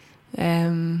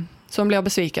som blir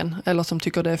besviken eller som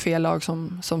tycker det är fel lag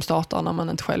som startar när man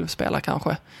inte själv spelar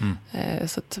kanske.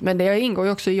 Så att, men det ingår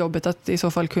ju också i jobbet att i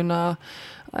så fall kunna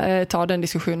ta den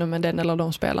diskussionen med den eller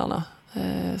de spelarna.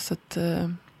 Så att,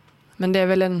 men det är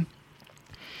väl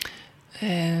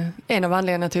en av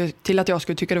anledningarna till att jag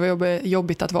skulle tycka det var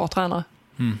jobbigt att vara tränare.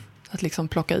 Att liksom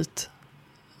plocka ut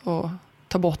och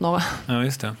ta bort några. Ja,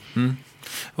 just det.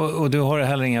 Och du har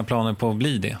heller inga planer på att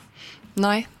bli det?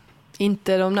 Nej,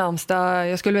 inte de närmsta.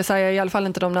 Jag skulle väl säga i alla fall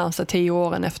inte de närmsta 10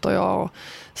 åren efter jag har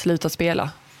slutat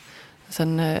spela.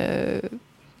 Sen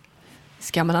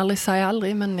ska man aldrig säga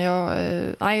aldrig, men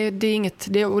nej, det är inget.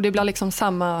 Och det blir liksom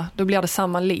då blir det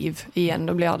samma liv igen.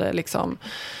 Då blir det liksom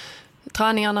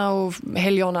träningarna och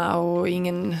helgerna och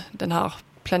ingen den här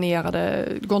planerade,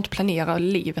 det går inte att planera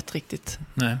livet riktigt.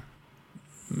 Nej.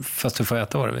 Fast du får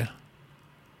äta vad du vill.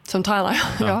 Som tränare,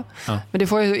 ja. Men det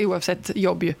får ju oavsett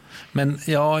jobb ju. Men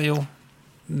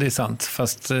det är sant.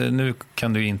 Fast nu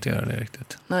kan du inte göra det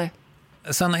riktigt. Nej.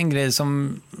 Sen en grej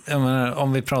som, jag menar,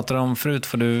 om vi pratar om förut,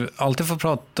 får du alltid få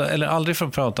prata, eller aldrig få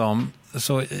prata om,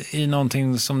 så i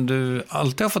någonting som du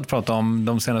alltid har fått prata om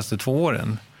de senaste 2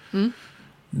 åren.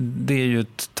 Det är ju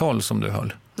ett tal som du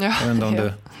höll. Ja, jag vet inte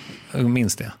om du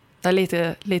minns det. Ja,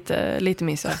 lite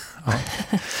minns jag. Ja.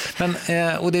 Men,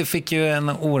 och det fick ju en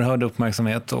oerhörd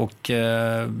uppmärksamhet och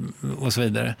så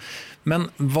vidare. Men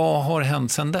vad har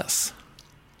hänt sedan dess?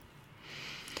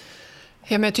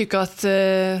 Ja, men jag tycker att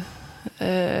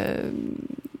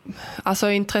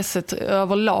alltså intresset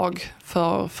överlag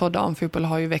för damfotboll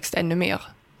har ju växt ännu mer.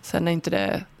 Sen är inte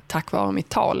det tack vare mitt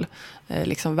tal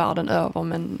liksom världen över,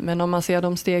 men om man ser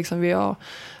de steg som vi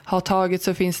har tagit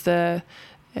så finns det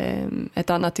ett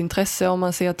annat intresse. Om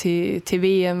man ser till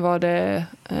VM var det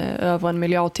över 1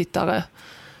 miljard tittare.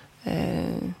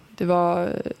 Det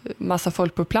var massa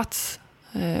folk på plats.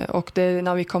 Och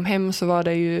när vi kom hem så var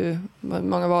det ju,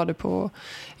 många var det på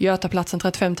Götaplatsen,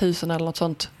 35 000 eller något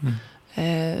sånt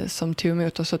som tog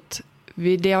emot oss. Så att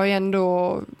det har ju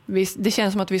ändå, det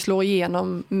känns som att vi slår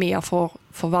igenom mer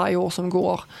för varje år som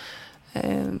går.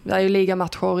 Det är ju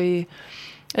ligamatcher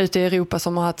ute i Europa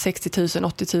som har haft 60 000,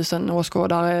 80 000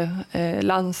 åskådare.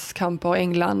 Landskamper,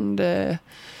 England,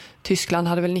 Tyskland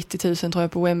hade väl 90 000 tror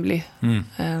jag på Wembley.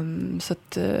 Så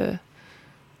att,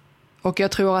 och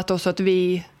jag tror att också att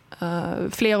vi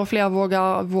fler och fler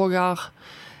vågar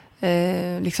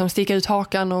liksom sticka ut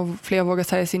hakan och fler vågar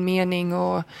säga sin mening,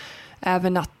 och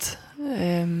även att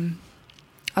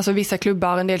alltså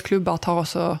en del klubbar tar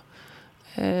också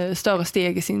större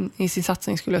steg i sin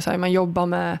satsning, skulle jag säga. Man jobbar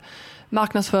med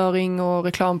marknadsföring och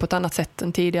reklam på ett annat sätt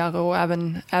än tidigare, och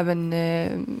även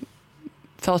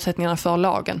förutsättningarna för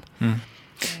lagen.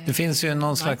 Det finns ju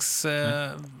någon slags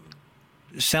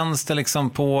känns det liksom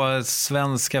på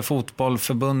Svenska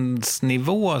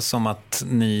fotbollförbundsnivå som att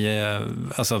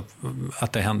alltså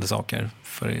att det händer saker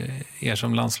för er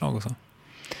som landslag och så?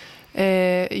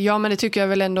 Ja, men det tycker jag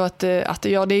väl ändå att det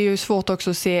gör. Det är ju svårt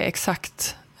också att se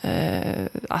exakt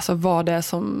alltså vad det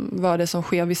är som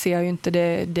sker. Vi ser ju inte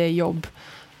det jobb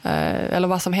eller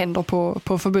vad som händer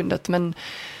på förbundet, men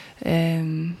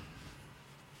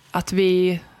att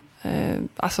vi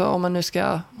alltså om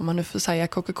man nu får säga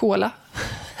Coca-Cola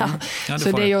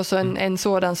så det är ju också en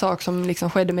sådan sak som liksom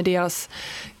skedde med deras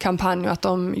kampanj, att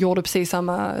de gjorde precis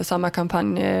samma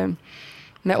kampanj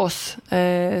med oss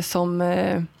som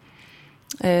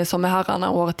med herrarna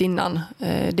året innan.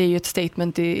 Det är ju ett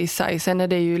statement i sig. Sen är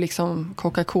det ju liksom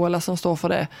Coca-Cola som står för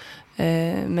det.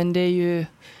 Men det är ju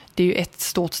ett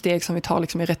stort steg som vi tar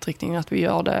liksom i rätt riktning, att vi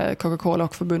gör det, Coca-Cola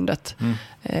och förbundet.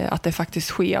 Att det faktiskt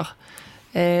sker.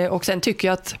 Och sen tycker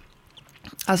jag att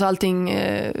alltså allting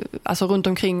alltså runt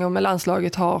omkring och med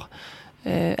landslaget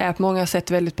är på många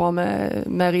sätt väldigt bra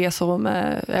med resor och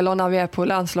eller när vi är på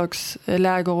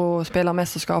landslagsläger och spelar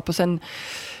mästerskap. Och sen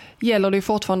gäller det ju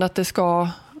fortfarande att det ska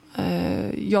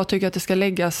jag tycker att det ska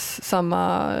läggas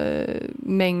samma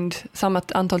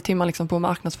antal timmar liksom på att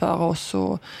marknadsföra oss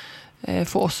och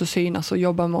få oss att synas och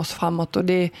jobba med oss framåt. Och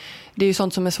det är ju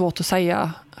sånt som är svårt att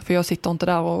säga, för jag sitter inte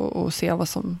där och ser vad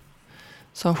som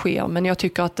sker. Men jag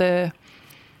tycker att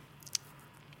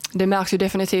det märks ju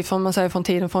definitivt från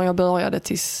tiden från jag började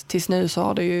tills nu, så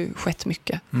har det ju skett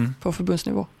mycket på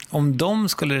förbundsnivå. Om de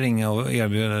skulle ringa och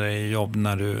erbjuda dig jobb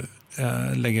när du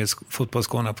lägger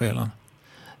fotbollsskorna på hyllan?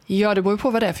 Ja, det beror på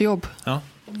vad det är för jobb. Ja.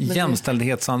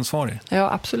 Jämställdhetsansvarig?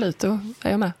 Ja, absolut. Då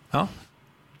är jag med. Ja.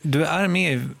 Du är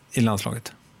med i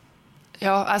landslaget?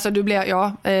 Ja, alltså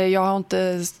jag har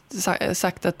inte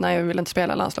sagt att nej, jag vill inte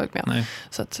spela landslaget mer. Nej.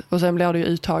 Så att, och sen blir det ju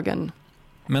uttagen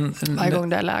varje gång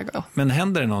det är läger. Men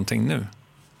händer det någonting nu?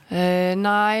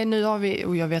 Nej, nu har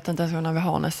vi, jag vet inte ens när vi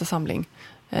har nästa samling.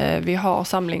 Vi har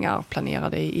samlingar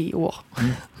planerade i år.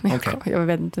 Okay. Jag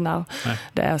vet inte när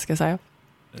det är, ska jag säga.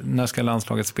 När ska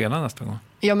landslaget spela nästa gång?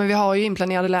 Ja, men vi har ju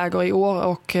inplanerade läger i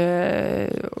år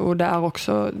och där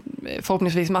också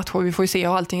förhoppningsvis matcher. Vi får ju se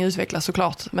hur allting utvecklas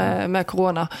såklart med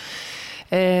corona.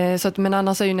 Så att, men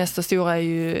annars är ju nästa stora är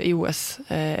ju OS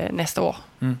nästa år.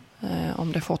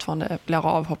 Om det fortfarande blir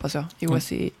av, hoppas jag.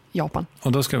 OS i Japan.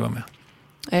 Och då ska du vara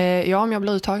med? Ja, om jag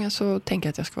blir uttagen så tänker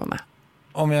jag att jag ska vara med.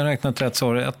 Om jag har räknat rätt så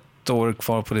har du 1 år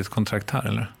kvar på ditt kontrakt här,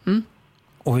 eller?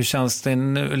 Och hur känns det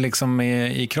nu liksom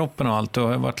i kroppen och allt? Du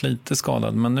har varit lite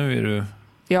skadad, men nu är du...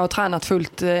 Jag har tränat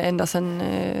fullt ända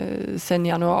sen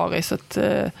januari,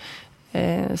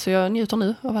 så jag njuter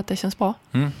nu av att det känns bra.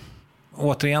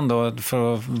 Återigen då,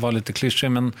 för att vara lite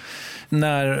klyschig, men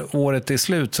när året är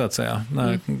slut så att säga,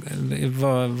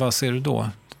 vad ser du då?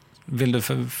 Vill du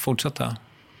fortsätta?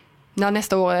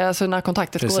 Nästa år, alltså när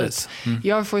kontraktet går ut.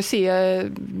 Jag får se,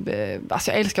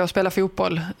 alltså jag älskar att spela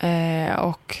fotboll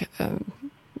och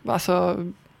alltså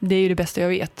det är ju det bästa jag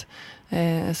vet.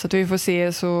 Så att vi får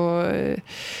se, så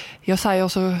jag säger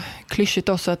så klyschigt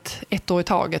också att 1 år i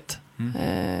taget.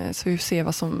 Så vi får se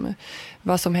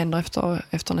vad som händer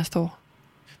efter nästa år.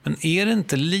 Men är det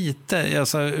inte lite,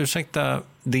 alltså ursäkta,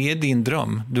 det är din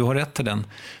dröm, du har rätt till den.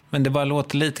 Men det bara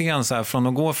låter lite grann så här, från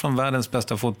att gå från världens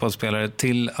bästa fotbollsspelare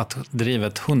till att driva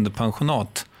ett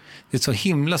hundpensionat. Det är ett så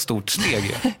himla stort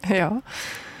steg. Ja.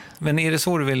 Men är det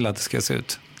så du vill att det ska se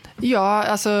ut? Ja,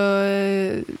 alltså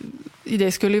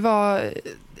det skulle ju vara...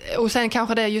 Och sen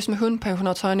kanske det just med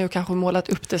hundpensionat så har jag nog kanske målat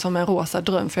upp det som en rosa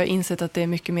dröm, för jag har insett att det är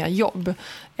mycket mer jobb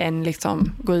än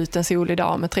liksom gå ut en solig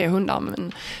dag med 3 hundar.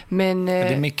 Men det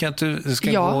är mycket att du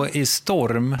ska gå i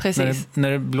storm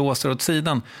när det blåser åt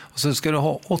sidan, och så ska du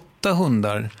ha 8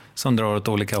 hundar som drar åt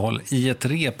olika håll i ett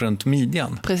rep runt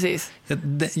midjan. Precis.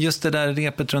 Just det där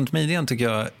repet runt midjan tycker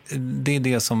jag, det är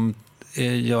det som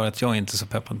gör att jag inte är så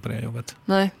peppad på det jobbet.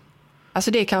 Nej,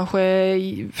 alltså det kanske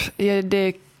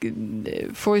det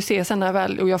får ju se sen när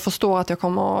väl, och jag förstår att jag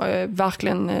kommer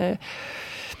verkligen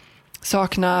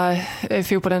sakna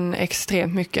fotbollen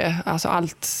extremt mycket, alltså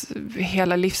allt,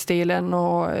 hela livsstilen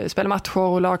och spela matcher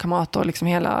och lagkamrater och liksom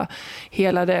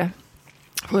hela det.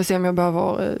 Får se om jag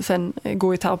behöver sen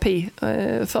gå i terapi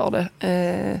för det.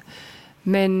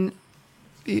 Men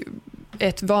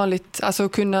ett vanligt, alltså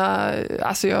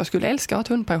jag skulle älska ett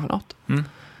hundpensionat.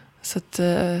 Så att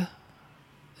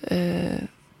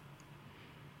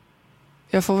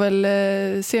jag får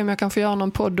väl se om jag kan få göra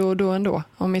någon podd då ändå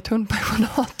om mitt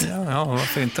hundpensionat. Ja,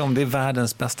 varför inte? Om det är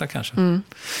världens bästa kanske.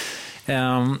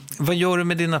 Vad gör du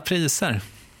med dina priser?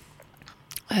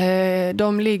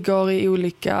 De ligger i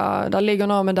olika... Där ligger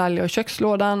några medaljer i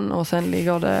kökslådan och sen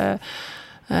ligger det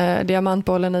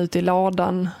diamantbollen ute i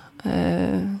ladan.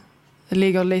 Det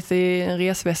ligger lite i en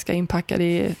resväska inpackad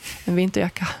i en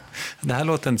vinterjacka. Det här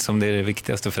låter inte som det är det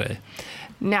viktigaste för dig.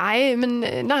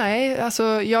 Nej,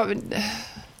 alltså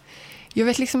Jag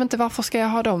vet liksom inte varför ska jag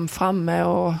ha dem framme.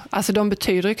 Alltså de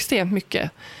betyder extremt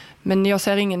mycket. Men jag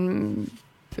ser ingen...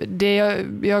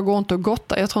 Jag går inte och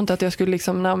gottar. Jag tror inte att jag skulle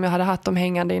liksom, när jag hade haft dem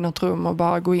hängande i något rum och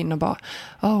bara gå in och bara,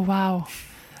 wow.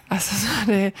 Alltså,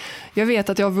 jag vet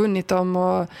att jag har vunnit dem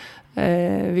och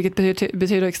vilket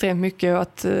betyder extremt mycket och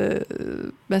att,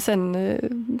 men sen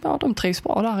de trivs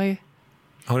bra där i.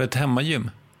 Har du ett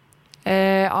hemmagym?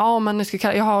 Ja, men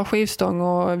jag har skivstång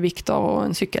och vikter och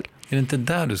en cykel. Är det inte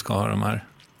där du ska ha de här?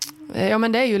 Ja,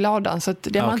 men det är ju ladan, så att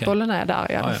diamantbollen är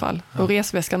där i alla fall. Och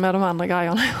resväskan med de andra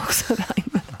grejerna är också där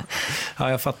inne. Ja,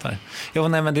 jag fattar. Ja,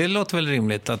 nej, men det låter väl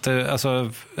rimligt att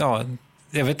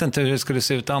jag vet inte hur det skulle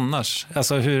se ut annars.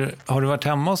 Alltså, har du varit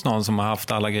hemma hos någon som har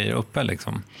haft alla grejer uppe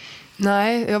liksom?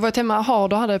 Nej, jag har varit hemma.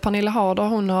 Pernilla Harder,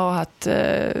 hon har haft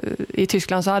i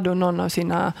Tyskland så hade hon någon av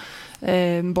sina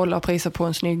bollar och priser på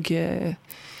en snygg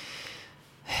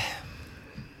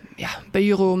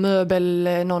byrå, möbel,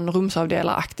 någon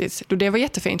rumsavdelare-aktigt. Det var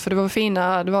jättefint, för det var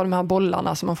fina, det var de här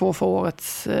bollarna som man får för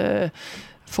årets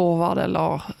forward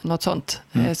eller något sånt.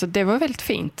 Så det var väldigt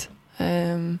fint.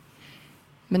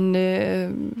 Men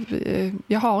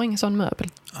jag har ingen sån möbel.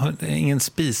 Ingen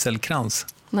spiselkrans?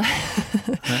 Nej.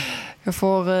 Jag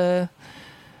får...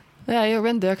 jag vet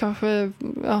inte, jag kanske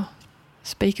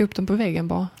spika upp den på väggen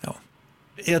bara. Ja.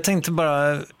 Jag tänkte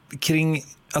bara kring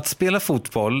att spela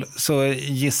fotboll, så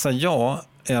gissar jag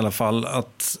i alla fall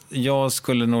att jag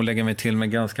skulle nog lägga mig till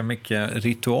med ganska mycket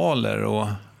ritualer. Och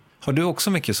har du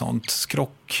också mycket sånt?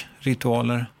 Skrock,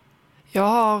 ritualer? Jag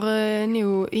har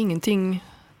nog ingenting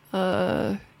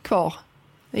kvar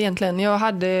egentligen. Jag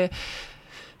hade,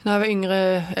 när jag var yngre,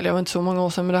 eller jag var inte så många år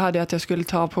sedan, men då hade jag att jag skulle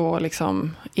ta på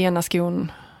liksom ena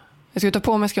skon. Jag skulle ta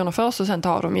på mig skorna först och sen ta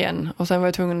av dem igen. Och sen var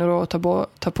jag tvungen att då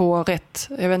ta på rätt.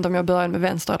 Jag vet inte om jag började med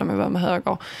vänster eller om jag började med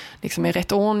höger. Liksom i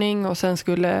rätt ordning. Och sen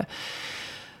skulle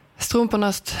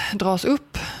strumporna dras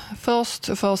upp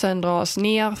först. För att sen dras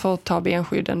ner för att ta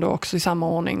benskydden då också i samma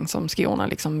ordning som skorna.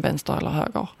 Liksom vänster eller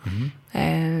höger.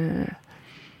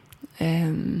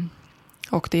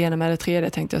 Och det ena med det tredje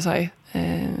tänkte jag säga.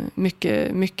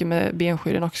 Mycket med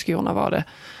benskydden och skorna var det.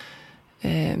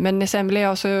 Men sen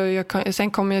blev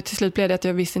sen kom jag till slut blev det att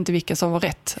jag visste inte vilka som var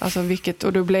rätt. Alltså vilket,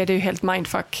 och då blev det ju helt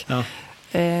mindfuck. Ja.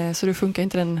 Så då funkar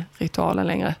inte den ritualen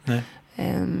längre. Nej.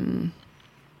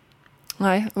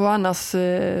 Nej, och annars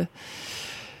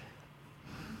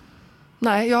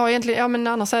nej, jag har egentligen, men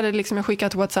annars är det liksom jag skickar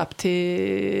ett WhatsApp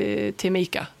till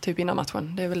Mika typ innan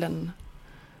matchen. Det är väl den,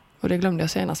 och det glömde jag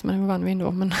senast, men det vann vi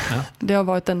ändå. Men det har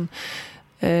varit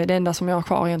det enda som jag har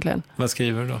kvar egentligen. Vad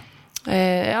skriver du då?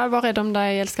 Jag var rädd om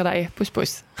dig, älskar dig,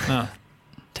 puss. Ja.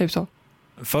 Typ så.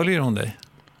 Följer hon dig?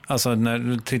 Alltså när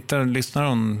du tittar, lyssnar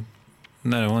hon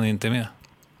när hon inte är med?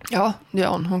 Ja, det gör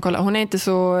hon. Hon kollar. Hon är inte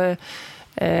så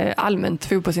allmänt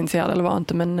fotbollsintresserad eller var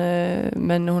inte,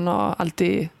 men hon har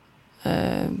alltid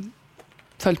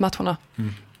följt matcherna.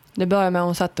 Det började med att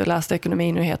hon satt och läste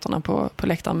ekonominyheterna på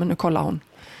läktaren, men nu kollar hon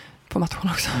på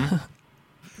matcherna också.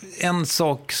 En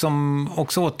sak som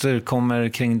också återkommer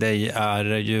kring dig är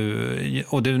ju,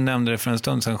 och du nämnde det för en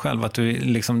stund sedan själv, att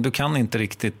du kan inte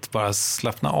riktigt bara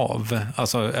slappna av,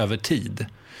 alltså över tid.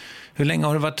 Hur länge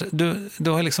har du varit, du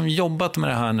har liksom jobbat med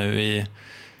det här nu i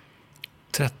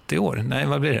 30 år? Nej,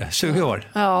 vad blir det? 20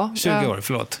 år? Ja. 20 år,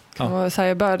 förlåt. Ja.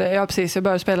 Jag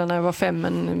började spela när jag var 5,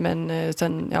 men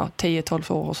sen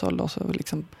 10-12 år och så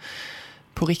liksom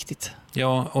på riktigt.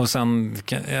 Ja, och sen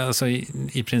alltså,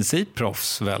 i princip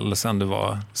proffs väl sen du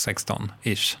var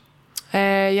 16-ish?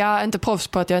 Inte proffs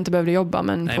på att jag inte behövde jobba,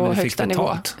 men på men högsta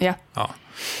nivå. Ja.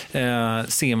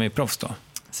 Semiproffs då?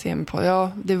 Semiproffs,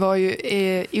 ja. Det var ju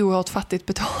oerhört fattigt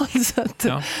betalt. Så att,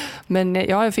 men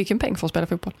jag fick en peng för att spela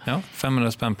fotboll. Ja,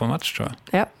 500 spänn på match tror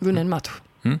jag. Ja, vunnit en match.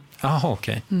 Jaha,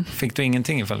 okej. Fick du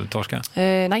ingenting ifall du torskade?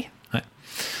 Nej. Det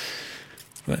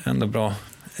var ändå bra.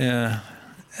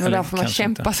 Det var därför man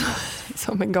kämpar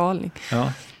som en galning.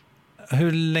 Ja.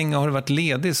 Hur länge har du varit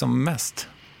ledig som mest?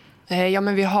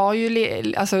 Men vi har ju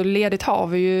ledigt har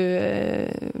vi ju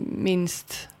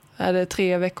minst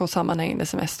 3 veckor sammanhängande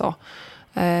semester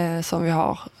som vi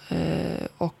har.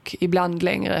 Och ibland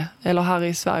längre. Eller här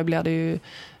i Sverige blir det ju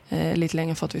lite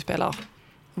längre för att vi spelar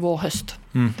vår-höst.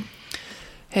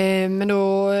 Men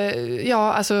då,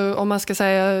 alltså om man ska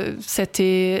säga sett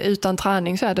till utan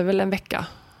träning så är det väl en vecka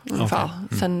ungefär.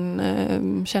 Okay.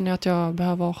 Sen känner jag att jag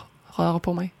behöver röra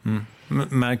på mig.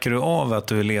 Märker du av att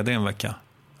du är ledig en vecka?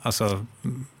 Alltså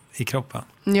i kroppen?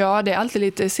 Ja, det är alltid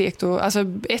lite segt. Alltså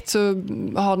 1 så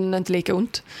har den inte lika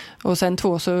ont. Och sen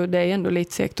 2 så det är ändå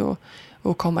lite segt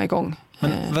att komma igång.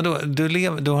 Men vadå?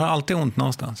 Du har alltid ont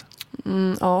någonstans?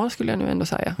 Ja, skulle jag nu ändå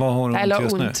säga. Vad har du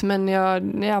ont just nu?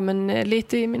 Men men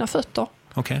lite i mina fötter.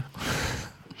 Okej.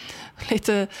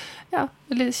 Lite, ja,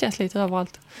 det känns lite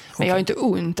överallt. Men jag har inte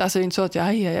ont, alltså det är inte så att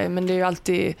men det är ju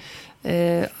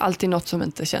alltid något som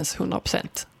inte känns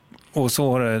 100%. Och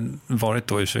så har det varit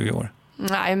då i 20 år?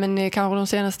 Nej, men kanske de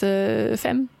senaste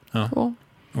 5 år.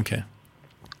 Okej.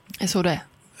 Är så det.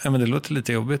 Ja, men det låter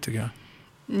lite jobbigt tycker jag.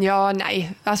 Ja,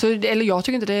 nej. Alltså, eller jag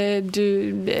tycker inte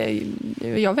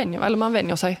jag vänjer, eller man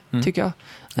vänjer sig, tycker jag.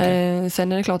 Okay.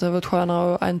 Sen är det klart att det har varit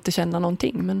skönare att inte känna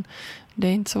någonting, men det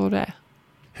är inte så det är.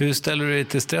 Hur ställer du dig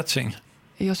till stretching?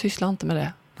 Jag sysslar inte med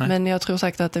det. Nej. Men jag tror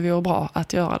säkert att det vore bra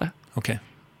att göra det. Okej.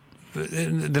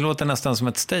 Det låter nästan som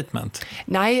ett statement.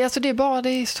 Nej, alltså det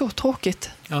är så tråkigt.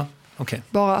 Ja, okej.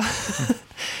 Bara.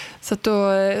 Så att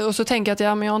och så tänker jag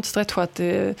att men jag har inte stretchat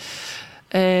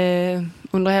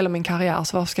under hela min karriär,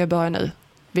 så varför ska jag börja nu?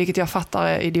 Vilket jag fattar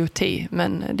är idioti,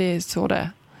 men det är så det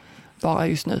är bara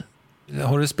just nu.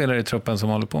 Har du spelare i truppen som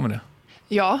håller på med det?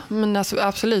 Ja, men alltså,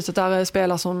 absolut att där är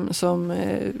spelare som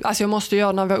alltså jag måste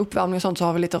göra, när vi har uppvärmning och sånt så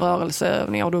har vi lite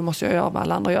rörelseövningar och då måste jag göra vad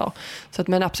alla andra gör. Så att,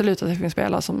 men absolut att det finns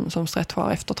spelare som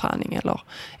stretchar efter träning eller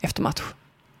efter match.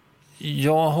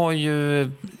 Jag har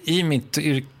ju i mitt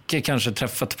yrke kanske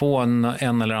träffat på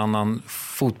en eller annan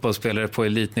fotbollsspelare på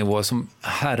elitnivå som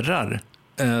herrar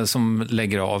som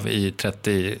lägger av i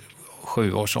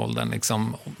 37-årsåldern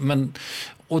liksom.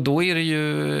 Och då är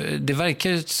det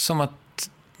verkar som att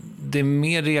det är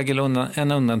mer regel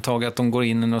än undantag att de går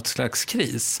in i något slags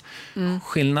kris.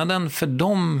 Skillnaden för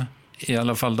dem, i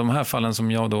alla fall de här fallen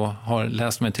som jag då har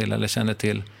läst mig till eller känner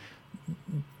till,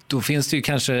 då finns det ju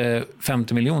kanske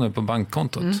 50 miljoner på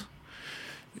bankkontot.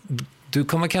 Du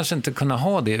kommer kanske inte kunna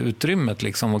ha det utrymmet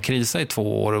liksom, och krisa i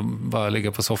 2 år och bara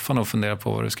ligga på soffan och fundera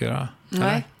på vad du ska göra. Nej,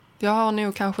 eller? Jag har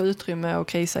nog kanske utrymme att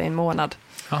krisa i 1 månad.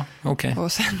 Ja, okej.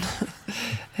 Och sen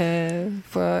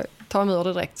får jag ta mig ur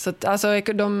det direkt. Så att, alltså,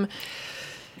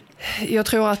 jag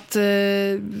tror att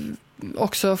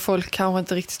också folk kanske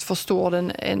inte riktigt förstår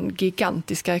en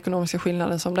gigantiska ekonomiska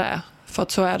skillnaden som det är. För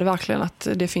att så är det verkligen, att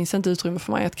det finns inte utrymme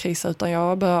för mig att krisa, utan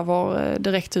jag behöver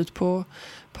direkt ut på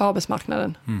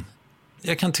arbetsmarknaden.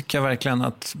 Jag kan tycka verkligen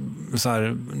att så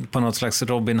här, på något slags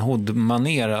Robin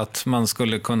Hood-manér, att man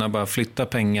skulle kunna bara flytta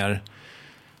pengar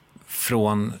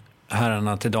från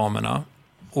herrarna till damerna.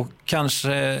 Och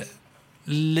kanske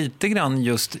lite grann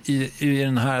just i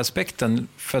den här aspekten,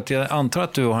 för att jag antar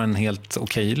att du har en helt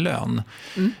okej lön.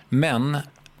 Men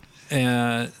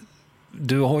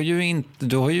du har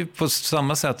ju på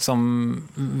samma sätt som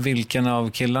vilken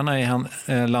av killarna i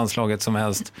landslaget som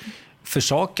helst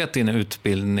försakat din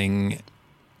utbildning.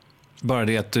 Bara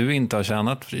det att du inte har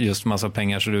tjänat just massa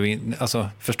pengar, så alltså,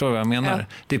 förstår du vad jag menar? Ja.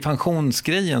 Det är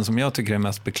pensionsgrejen som jag tycker är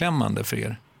mest beklämmande för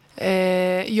er.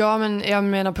 Ja, men jag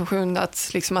menar pension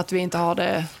att vi inte har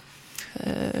det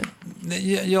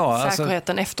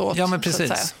säkerheten efteråt. Ja, men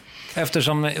precis.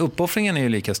 Eftersom uppoffringen är ju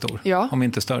lika stor, om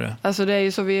inte större. Alltså det är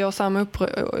ju så, vi gör samma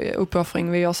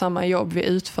uppoffring, vi gör samma jobb, vi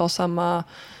utför samma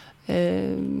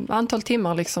antal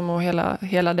timmar liksom, och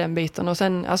hela den biten. Och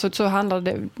sen, alltså, så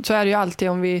är det ju alltid,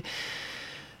 om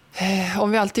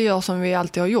vi alltid gör som vi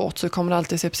alltid har gjort, så kommer det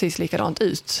alltid se precis likadant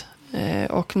ut.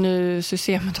 Och nu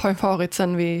systemet har ju varit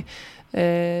sen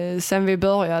vi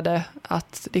började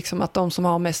att de som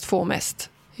har mest får mest,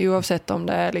 oavsett om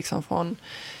det är liksom från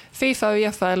FIFA,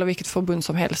 UEFA eller vilket förbund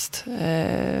som helst.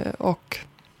 Och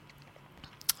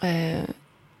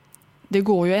det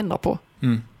går ju att ändra på.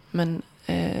 Men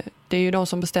det är ju de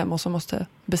som bestämmer som måste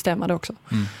bestämma det också.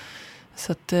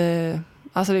 Så att,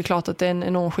 alltså det är klart att det är en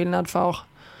enorm skillnad för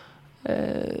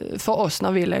oss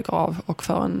när vi lägger av, och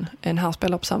för en här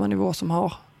spelare på samma nivå som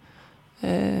har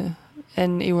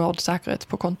en oerhörd säkerhet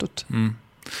på kontot.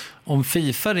 Om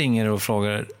FIFA ringer och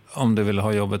frågar om du vill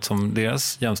ha jobbet som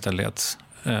deras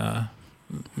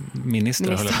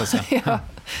jämställdhetsminister, höll jag på att säga. Ja.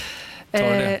 Tar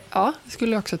det? Ja, det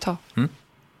skulle jag också ta.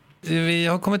 Vi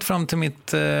har kommit fram till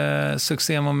mitt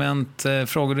succémoment,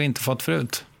 frågor du inte fått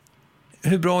förut.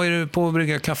 Hur bra är du på att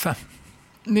brygga kaffe?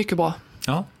 Mycket bra.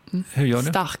 Ja, hur gör du?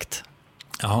 Starkt.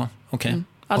 Jaha, okej.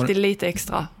 Alltid lite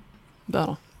extra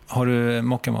bönor. Har du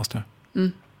Mocca Master?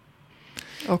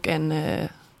 Och en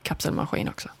kapselmaskin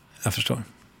också. Jag förstår.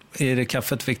 Är det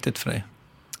kaffet viktigt för dig?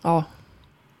 Ja.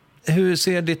 Hur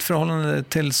ser ditt förhållande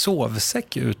till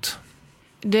sovsäck ut?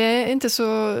 Det är inte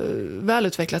så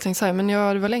välutvecklat, tänkte jag säga, men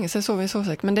det var länge sedan jag sov i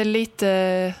sovsäck. Men det är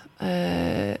lite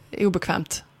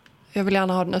obekvämt. Jag vill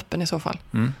gärna ha den öppen i så fall.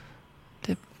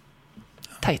 Det är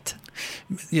tajt.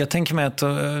 Jag tänker mig att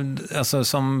alltså,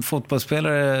 som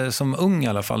fotbollsspelare, som ung i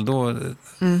alla fall, då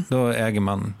äger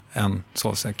man en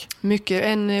sovsäck. Mycket,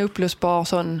 en upplösbar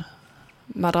sån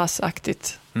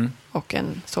madrassaktigt och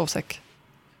en sovsäck.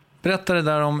 Berätta det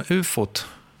där om UFOt.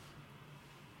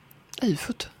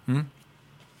 UFOt?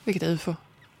 Vilket UFO?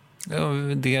 Ja,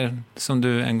 det som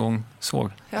du en gång såg.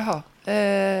 Jaha.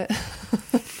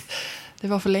 Det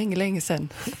var för länge sedan.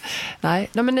 Nej,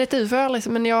 men ett UFO är aldrig,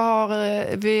 men jag har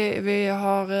vi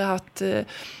har haft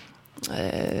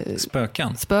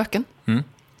spöken.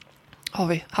 Har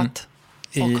vi haft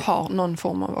och har någon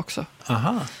form av också.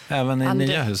 Aha, även i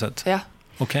nya huset. Ja.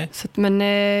 Okej. Men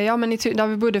när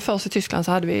vi bodde först i Tyskland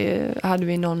så hade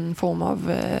vi någon form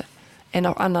av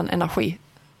annan energi.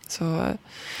 Så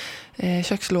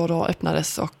kökslådor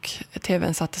öppnades och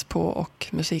tvn sattes på och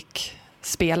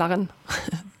musikspelaren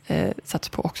sattes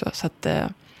på också. Så att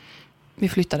vi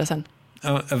flyttade sen.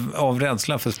 Av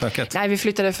rädsla för spöket? Nej, vi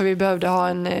flyttade för vi behövde ha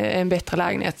en bättre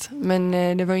lägenhet. Men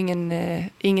det var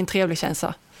ingen trevlig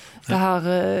känsla.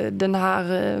 Den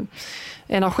här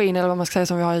energin, eller vad man ska säga,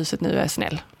 som vi har i huset nu är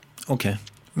snäll. Okej.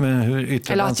 Men hur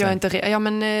yttrar eller man att sig? jag inte... Ja,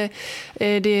 men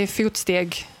det är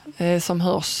fotsteg som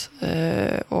hörs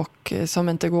och som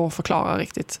inte går att förklara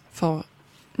riktigt. För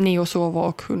Neo sover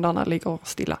och hundarna ligger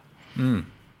stilla.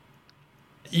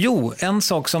 Jo, en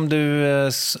sak som du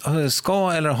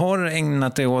ska eller har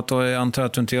ägnat dig åt, och jag antar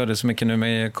att du inte gör det så mycket nu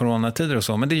med coronatider och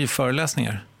så, men det är ju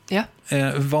föreläsningar. Ja.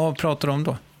 Vad pratar du om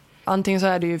då? Antingen så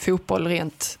är det ju fotboll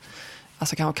rent,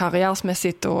 alltså kanske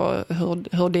karriärsmässigt och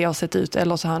hur det har sett ut,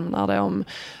 eller så handlar det om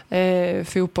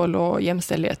fotboll och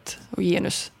jämställdhet och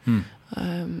genus.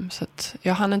 Så att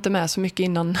jag hann inte med så mycket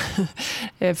innan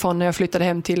från när jag flyttade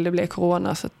hem till det blev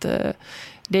corona, så att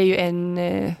det är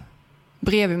ju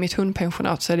bredvid mitt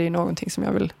hundpensionat, så är det någonting som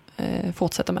jag vill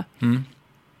fortsätta med.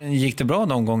 Gick det bra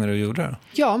de gånger du gjorde det?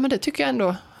 Ja, men det tycker jag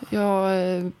ändå.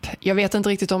 Jag vet inte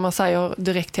riktigt om man säger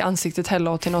direkt till ansiktet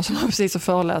heller till någon som har precis att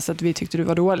föreläsa att vi tyckte du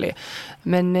var dålig.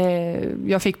 Men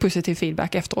jag fick positiv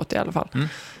feedback efteråt i alla fall.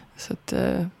 Så att,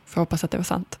 får hoppas att det var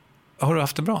sant. Har du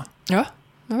haft det bra? Ja,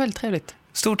 det var väldigt trevligt.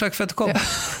 Stort tack för att du kom.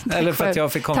 Eller för att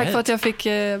jag fick komma hit. Tack för att jag fick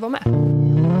vara med.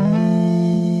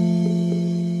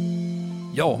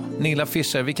 Ja, Nilla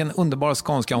Fischer, vilken underbar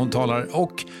skånska hon talar.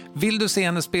 Och vill du se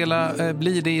henne spela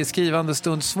blir det i skrivande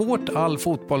stund svårt. All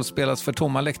fotboll spelas för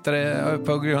tomma läktare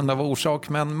på grund av orsak,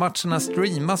 men matcherna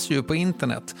streamas ju på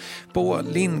internet. På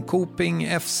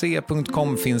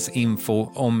linkopingfc.com finns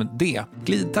info om det.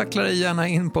 Glidtackla dig gärna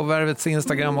in på Värvets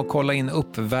Instagram och kolla in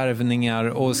uppvärvningar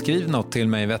och skriv något till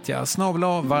mig, vet jag.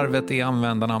 @Varvet är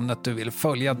användarnamnet du vill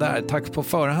följa där. Tack på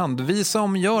förhand. Vi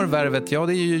som gör Värvet, ja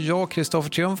det är ju jag, Kristoffer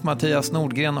Triumf, Mattias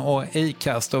Nordgren och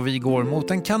Acast, och vi går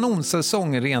mot en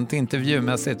kanonsäsong rent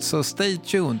intervjumässigt, så stay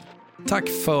tuned. Tack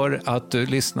för att du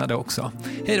lyssnade också.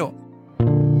 Hej då!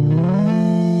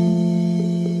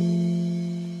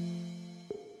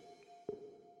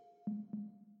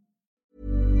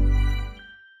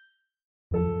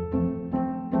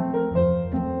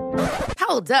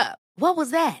 Hold up. What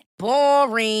was that?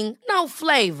 Boring. No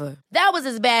flavor. That was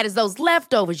as bad as those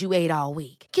leftovers you ate all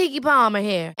week. Keke Palmer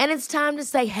here, and it's time to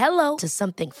say hello to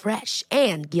something fresh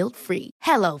and guilt-free.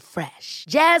 Hello Fresh.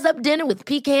 Jazz up dinner with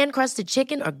pecan-crusted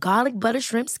chicken or garlic butter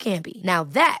shrimp scampi. Now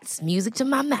that's music to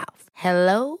my mouth.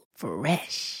 Hello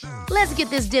Fresh. Let's get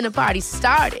this dinner party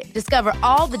started. Discover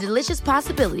all the delicious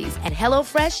possibilities at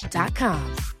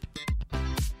hellofresh.com.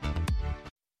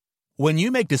 When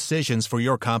you make decisions for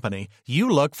your company, you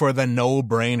look for the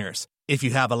no-brainers. If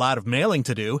you have a lot of mailing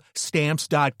to do,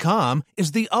 Stamps.com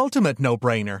is the ultimate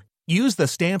no-brainer. Use the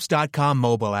Stamps.com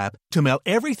mobile app to mail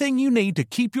everything you need to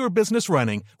keep your business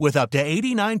running with up to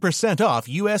 89% off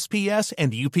USPS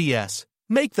and UPS.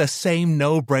 Make the same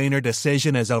no-brainer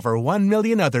decision as over 1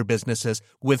 million other businesses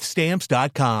with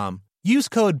Stamps.com. Use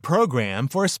code PROGRAM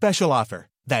for a special offer.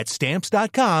 That's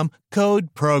Stamps.com,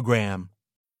 code PROGRAM.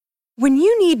 When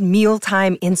you need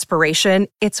mealtime inspiration,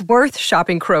 it's worth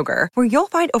shopping Kroger, where you'll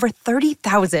find over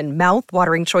 30,000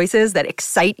 mouth-watering choices that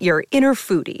excite your inner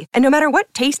foodie. And no matter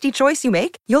what tasty choice you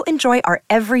make, you'll enjoy our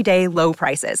everyday low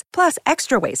prices, plus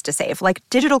extra ways to save, like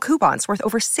digital coupons worth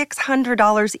over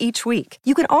 $600 each week.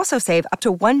 You can also save up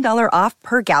to $1 off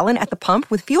per gallon at the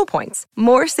pump with fuel points.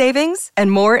 More savings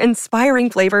and more inspiring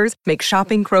flavors make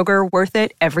shopping Kroger worth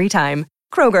it every time.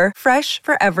 Kroger, fresh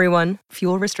for everyone.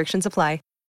 Fuel restrictions apply.